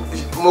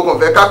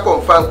fẹ́ ká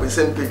confirm pé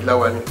same page la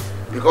wà ní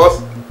because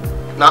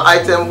na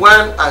item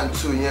 1 and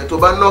 2 yẹn tó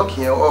bá knock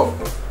yẹn off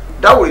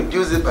that will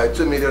reduce it by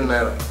 2 million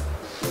naira.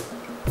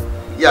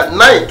 Yeah,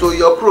 9 tó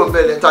yọ kúrò ń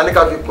bẹ̀rẹ̀ ta ní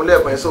ká fi kúnlẹ̀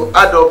ẹ̀pọ̀ yẹn so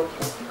add up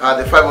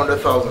the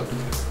 500,000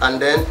 and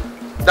then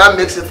that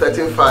makes it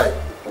 13,500.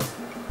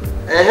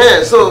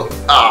 So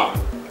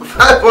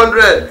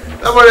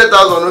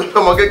 500,000 ló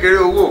ọmọ kékeré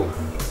owó.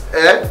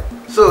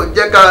 So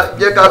jẹ́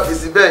ká fi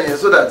sí bẹ́ẹ̀ yẹn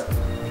so that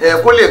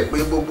kó lè pé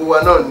gbogbo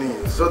wa náà ni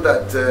so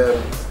that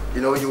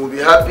you know you will be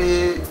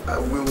happy,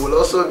 we will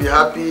also be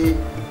happy you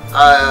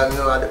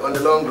know on the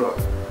long run.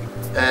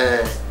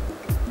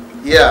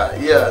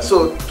 Yeah,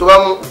 so tó bá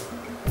mú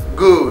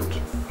good.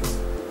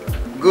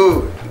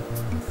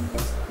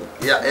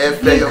 Yeah,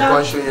 fẹ́ your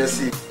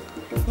conscience.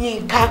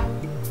 Yinka.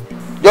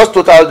 Just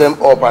total them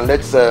up and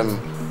let's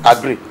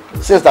agree.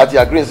 Since that you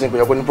agree, since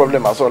you're going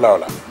problem as well.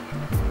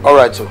 All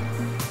right, so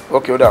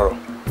okay, Odaro.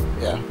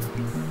 Yeah.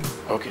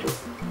 Okay.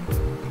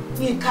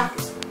 Yinka.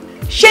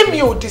 Ṣé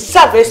mi ò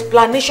deserve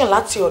explanation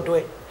láti ọ̀dọ̀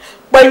ẹ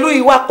pẹ̀lú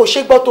ìwà kò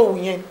ṣe gbọ́ tó wù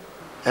yẹn.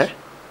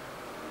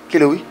 Kí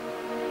ló wí?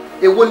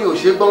 Èwo ni ò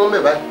ṣe gbọ́ mọ́ me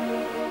báyìí.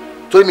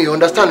 Torí mi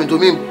understand to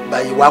me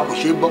by ìwà kò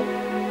ṣe gbọ́.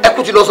 Ẹ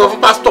kú ti lọ sọ fún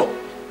pastor.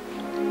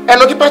 Ẹ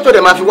lọ kí pastor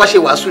dẹ̀ máa fi wá ṣe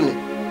wàásù ni.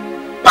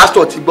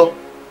 Pastor ti gbọ́.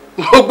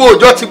 Gbogbo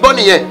ọjọ́ ti gbọ́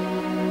nìyẹn.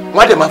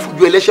 Wọ́n á dẹ̀ máa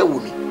fojú ẹlẹ́ṣẹ̀ wò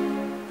mí.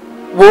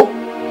 Wo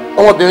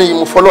ọmọbìnrin yìí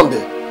mo fọlọ́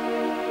ǹbẹ̀.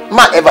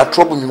 Má ever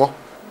trouble mi mọ́.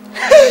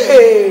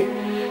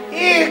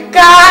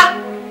 Ìka!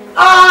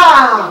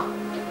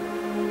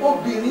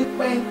 Obìnrin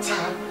pẹ́ńtà.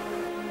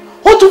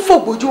 Ó tún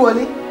fògbójú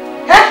wọlé.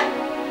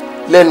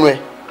 Lẹ́nu ẹ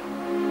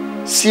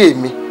sí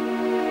èmi.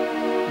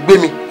 Gbé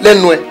mi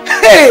lẹ́nu ẹ.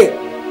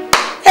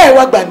 Ẹ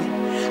wá gbà mí.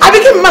 Àbí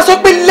kí mi máa sọ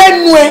pé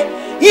lẹ́nu ẹ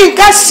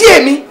Yínká sí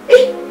èmi.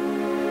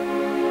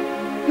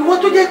 Ìwọ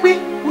tó jẹ́ pé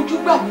ojú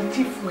gbà mí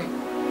ti fún ẹ.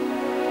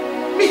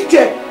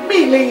 Mi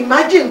lè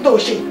imagine tó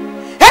ṣe.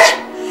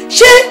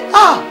 Ṣé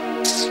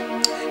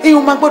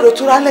èèyàn máa gbọ́dọ̀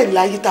túra lẹ̀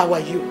láyé tá a wà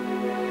yìí o.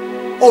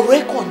 Ọ̀rọ̀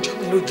ẹ̀ kàn jọ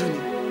mí lójú ni.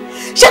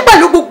 Ṣé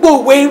pẹ̀lú gbogbo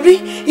òwe rí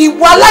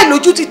ìwà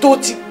aláìlójútì tó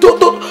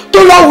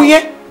lọ́wọ́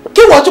yẹn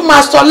kí wọ́n tún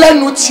máa sọ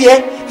lẹ́nu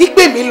tiẹ̀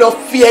ìpè mi lọ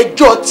fi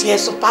ẹjọ́ tiẹ̀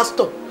sọ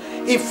pásítọ̀.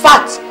 In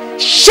fact,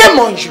 shame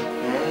on you.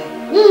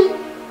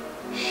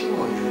 Shame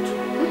on you too.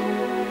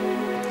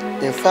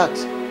 In fact,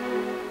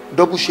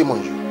 double shame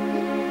on you.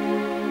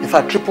 In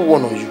fact, triple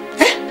one on you.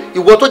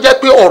 Ìwọ tó jẹ́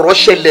pé ọ̀rọ̀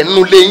ṣẹlẹ̀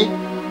nínú ilé yín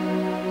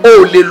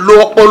o lè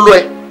lo ọpọlọ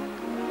ẹ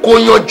kó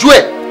yanjú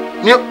ẹ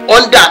ní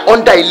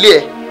under ilé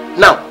ẹ.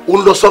 Now o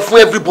ń lọ sọ fún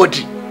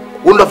everybody,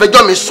 o ń lọ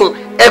fẹjọ́ mi sùn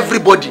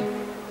everybody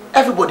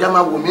á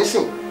máa wò mí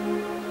sìn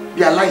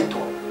bí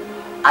aláìtọ́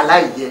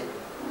aláìyẹ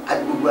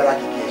àti gbogbo ara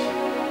kìkì ẹ̀ṣẹ̀.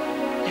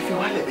 Ẹ fi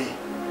wálẹ̀ bẹ́ẹ̀.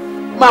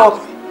 Máa wọ̀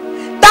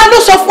ta ló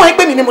sọ fún ẹ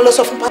pé mi ni mo lọ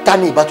sọ fún pásítọ̀? Ta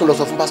ni ìbá tó lọ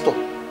sọ fún pásítọ̀?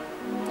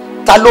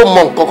 Ta ló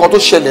mọ nǹkan kan tó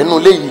ṣẹlẹ̀ nínú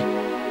ilé yìí?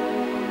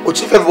 O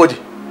chief everybody.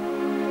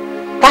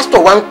 Pásítọ̀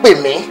wa ń pè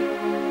mí.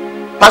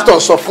 Pásítọ̀ ń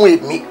sọ fún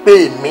èmi pé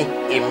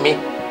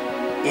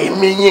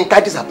èmi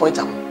Yínká disappoint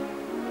àwọn.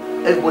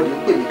 Everybody ń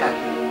pè mí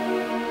káàkiri.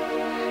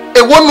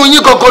 Èwo nu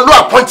yín gangan ló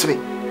appoint mi?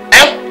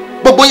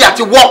 Gbogbo yín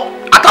àti wọ́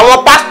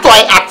àtàwọn pásítọ̀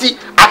ẹ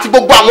àti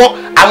gbogbo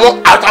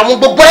àwọn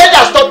gbogbo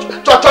elders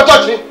church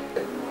ni.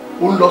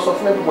 Ó ń lọ sọ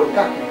fún everybody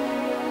káàkiri.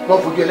 Wọ́n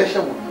fojú ẹlẹ́ṣẹ̀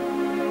wò mí.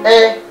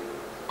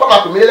 Kọ́ máa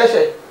pè mí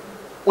lẹ́lẹ́ṣẹ̀.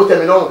 Ó tẹ́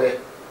mi lọ́rùn bẹ́ẹ̀.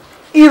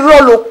 Irọ́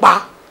ló pa.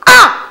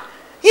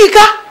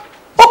 Yínká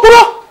ó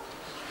purọ́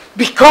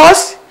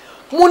because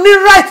mo ní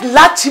right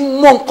láti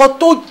mọ nǹkan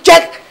tó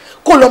jẹ́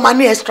kó lọ máa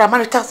ní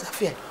extramarital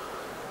affair.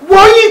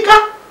 Wọ́n Yínká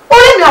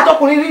orí mi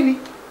àtọkùnrin rí ni.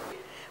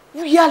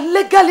 We are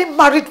legally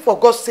married for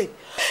God's sake.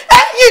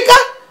 Yínká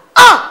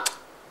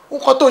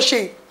nǹkan tó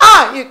ṣe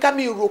Yínká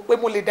mi rò pé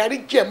mo lè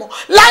dáríjì ẹ mọ́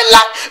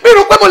láíláí mi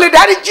rò pé mo lè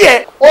dáríjì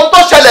ẹ. Ohun tó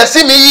ṣẹlẹ̀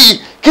sí mi yìí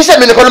kì í ṣe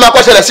mi nìkan ló máa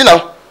kọ́ ṣẹlẹ̀ sí náà.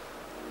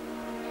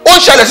 Ó ń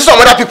ṣẹlẹ̀ sí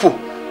some other people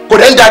kò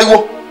dẹ̀ ń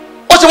dariwo.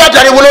 ṣe wá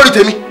dariwo lórí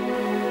tèmi.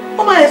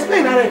 ó máa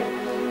explain ara ẹ̀.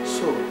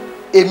 so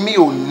èmi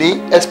ò ní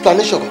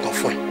explanation kankan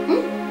fún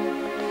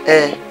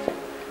ẹ.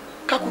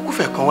 kákúkú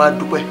fẹ́ kan wá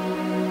dúpẹ́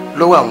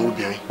lọ́wọ́ àwọn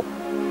obìnrin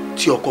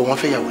tí ọkọ wọn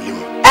fẹ́ yàwó lé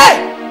wọn.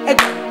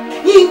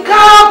 Yínká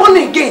born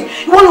again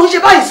ìwọ ló ń ṣe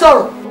báyìí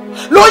sọ̀rọ̀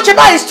ló ń ṣe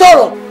báyìí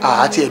sọ̀rọ̀.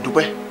 àti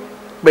ẹ̀dúpẹ́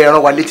pé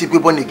ẹran wa létí pé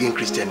born again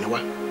Christian ni wá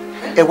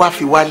ẹ wá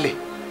fi wálẹ̀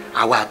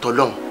àwa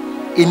àtọlọ́hun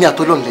èmi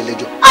àtọlọ́hun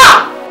lẹ́lẹ́jọ́.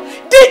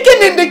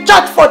 Deacon in the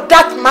church for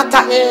that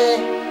matter.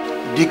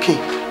 Deacon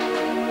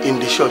in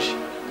the church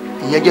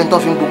ìyẹn jẹ́ ń tán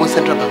fi ń gbogbo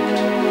Central Bank.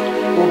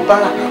 ó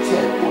bára àti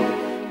ẹ̀kọ́.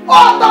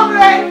 ọ̀tọ̀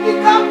rẹ̀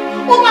Yínká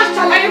ó máa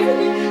ṣàlàyé fún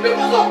mi bí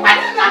kò sọ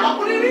pàdé ní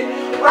àkọkùnrin rí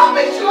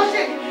rubbish ló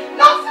ṣe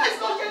nonsense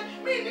ló ṣe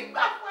mí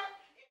nígbà fún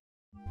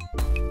ẹ.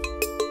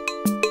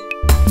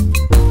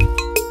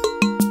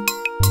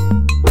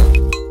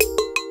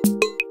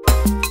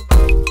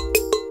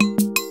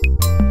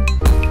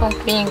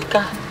 Uncle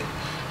Yínká,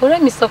 ọ̀rẹ́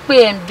mi sọ pé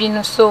ẹ ń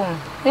bínú sóhun.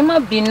 Ẹ má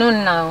bínú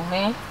náà,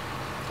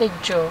 ẹ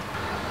jọ̀ọ́.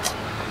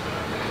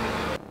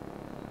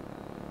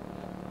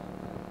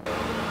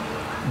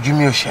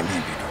 Júmi ò ṣẹ̀mí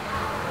ìbínú.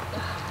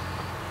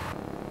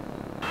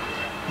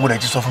 Mo rẹ̀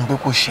ti sọ fún pé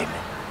kò ṣẹ̀mí.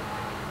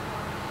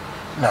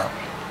 Now,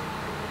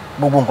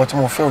 gbogbo nǹkan tí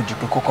mo fẹ́ ò ju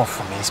pé kó kàn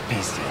fún mi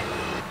space yẹn.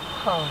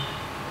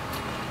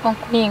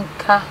 Uncle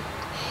Yínká,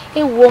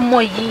 ẹ wo ọmọ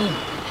yìí,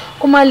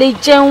 kó má lè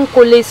jẹun,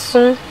 kó lè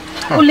sùn.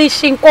 Kò lè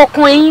ṣe nǹkan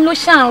kan, ẹ̀yin ló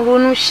ṣàn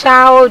ronú ṣá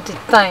all the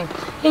time.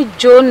 Ẹ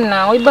jọ̀ọ́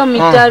náà, ẹ bá mi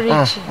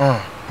dáríjì.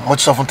 Mo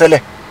ti sọ fún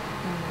tẹ́lẹ̀.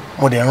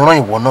 Mo dẹ̀ ń rán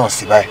ìwọ náà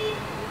sí báyìí.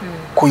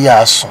 Kó yá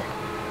a sùn.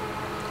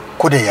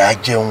 Kó dẹ̀ yá a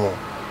jẹun o.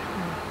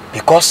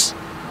 Because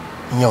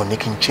ìyẹn ò ní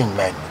kí n change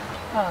mind mi.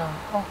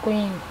 Uncle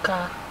Yínká,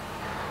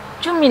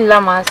 Júmi la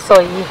máa sọ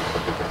yìí.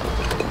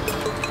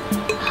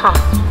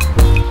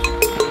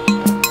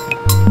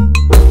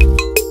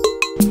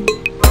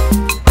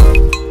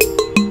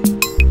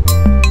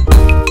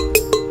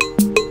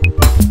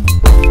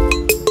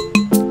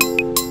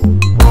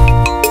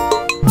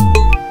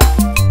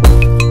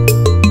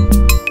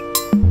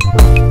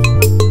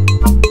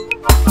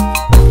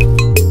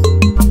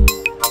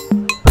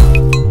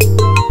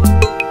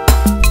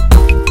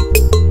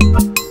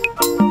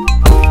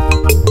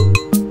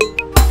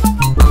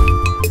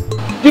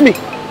 Jimmy,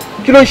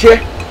 kí ló ń ṣe?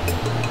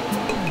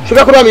 Ṣé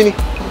fẹ́ kó bá mi ni?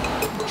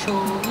 Jọ,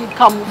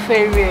 Yínká mo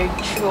fẹ́ rí ẹ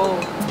jọ.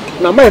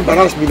 Na má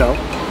embarrass me now.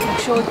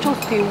 Jọ,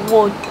 just a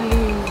word,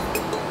 please.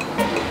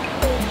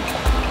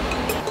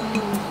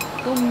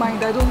 Don't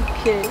mind, I don't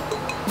care.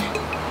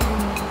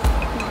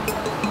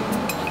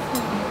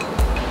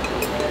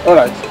 All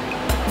right.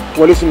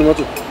 Wọlé sínú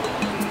mọ́tò.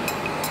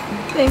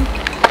 Thank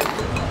you.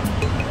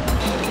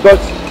 But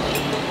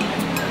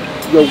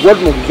your word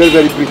must be very,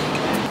 very brief.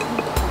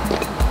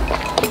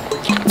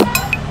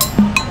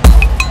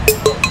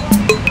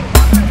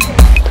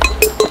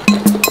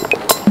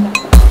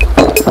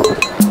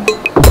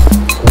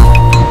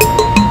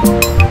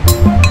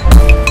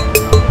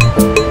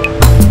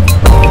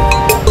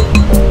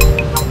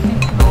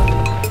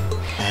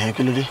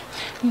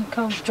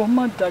 Yínká, jọ̀ọ́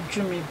má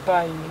dájú mi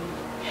báyìí.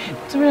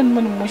 Torí ẹni mo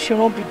ni mo ṣe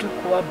rán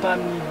Bídùkú wá bá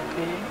mi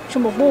bẹ̀. Ṣé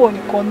mo gbówó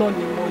nìkan náà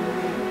ni mo ní?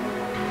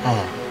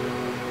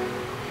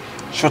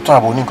 Ṣó tán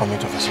àbò ní nǹkan mi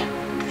tó fẹ́ sọ?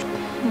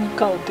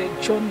 Yínká ò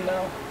dẹjọ́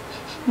náà.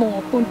 Mo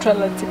mọ̀ pé ó ń try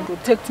láti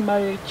protect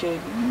marriage ẹ̀.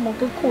 Mo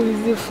pé kò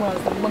easy fún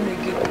àgbọ̀n mi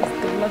gé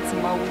Kristẹ̀ láti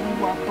máa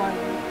wúwà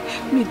báyìí.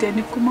 Mi dẹ̀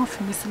ní kó má fi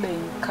mí sílẹ̀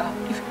Yínká.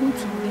 If you want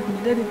to leave me,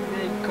 let it be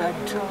very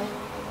gradual.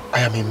 I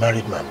am a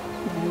married man.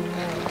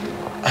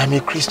 I am a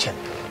Christian.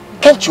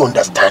 Can't you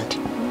understand?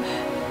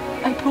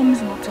 I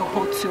promise not to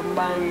hurt your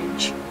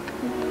marriage.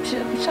 I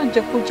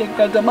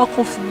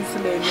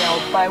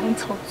won't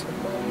hurt your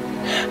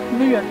marriage.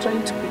 Maybe you are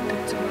trying to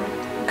protect your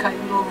life. I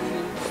love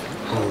you.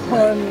 Oh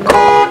my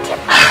God.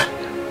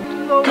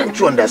 Can't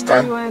you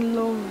understand? I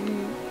love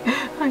you.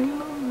 I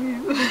love you.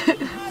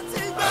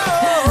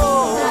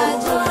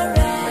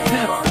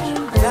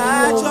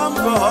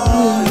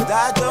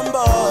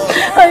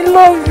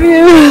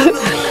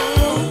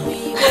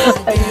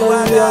 I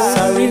love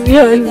you.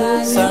 I love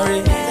you. Sorry,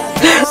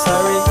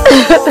 sorry,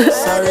 sorry,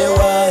 sorry,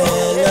 why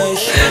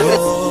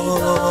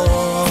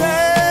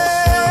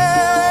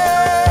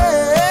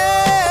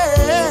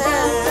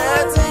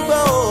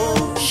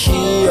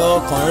ṣí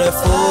ọkàn rẹ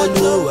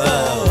f'Olúwa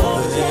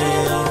ọ̀rẹ́.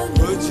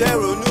 Ó jẹ́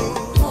ronú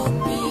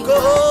kó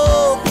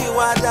bí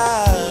wá dá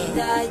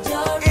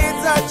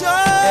ìdájọ́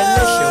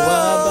ẹlẹ́ṣẹ̀ wá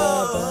bá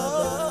bá.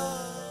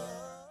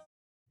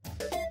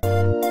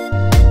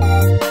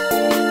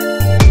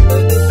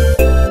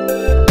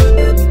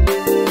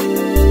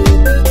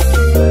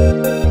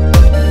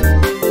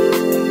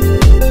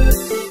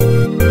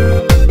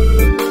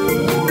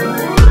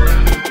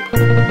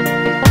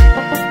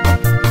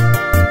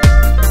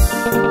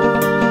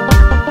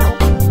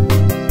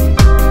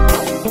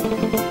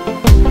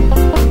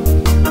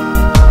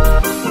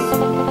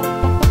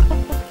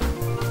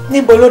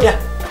 Níbo ló dà?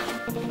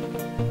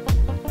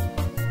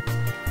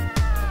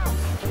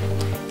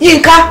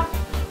 Yínká,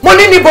 mo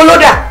ní níbo ló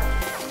dà?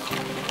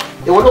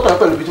 Èwo ló kàn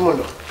pẹ̀lú ibi tí mo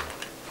lọ?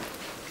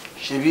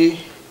 Ṣebí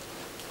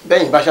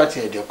bẹ́yìn bá ṣàtì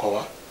ẹ̀dẹ̀ kọ̀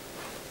wá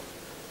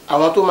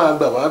àwọn tó máa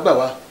gbà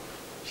wá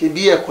ṣe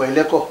bí ẹ̀kọ́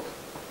ẹlẹ́kọ̀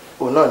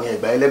òun náà ni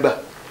ẹ̀gbà ẹlẹ́gbà.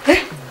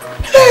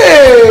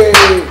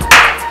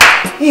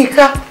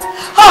 Yínká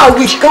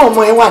àwìn káwọn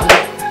ọmọ ẹ wà ní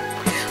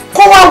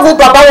kó wá wo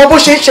bàbá wọn bó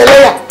ṣe ń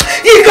ṣẹlẹ́yà.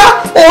 Yínká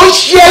ò ń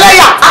ṣe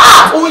ẹlẹ́yà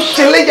ò ń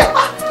ṣe ẹlẹ́yà.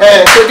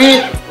 Ṣe bí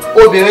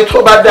obìnrin tó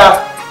bá dáa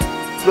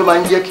ló máa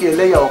ń jẹ́ kí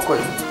ẹlẹ́yà ọkọ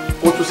ẹ̀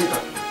ó tú síta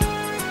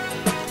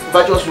bá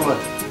jọ́ sùn mọ́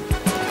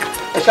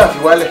ẹ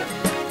ṣàfiwálẹ̀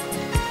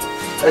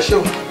ẹ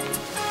ṣeun.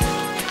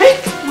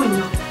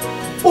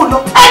 Ó lọ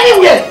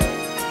anywhere.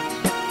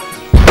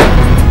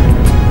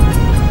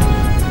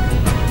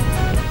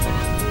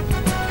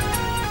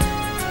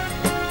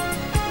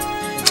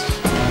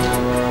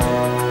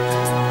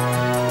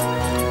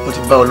 Mo ti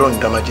bá Ọlọ́run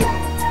dá májẹ̀mú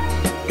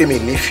pé mi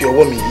ní fi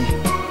ọwọ́ mi yìí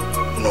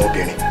na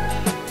obìnrin.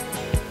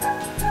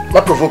 Má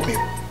provoke mi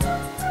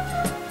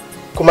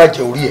kó má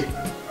jẹ orí ẹ̀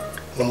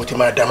ni mo ti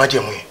máa dá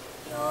májẹ̀mú yẹn.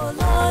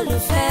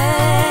 Olólùfẹ́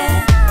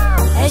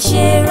ẹ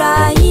ṣe ra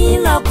yín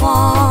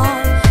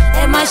lọ́kàn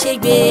ẹ má ṣe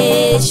gbé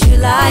èṣù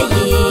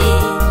láàyè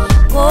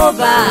kó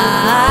bá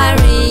a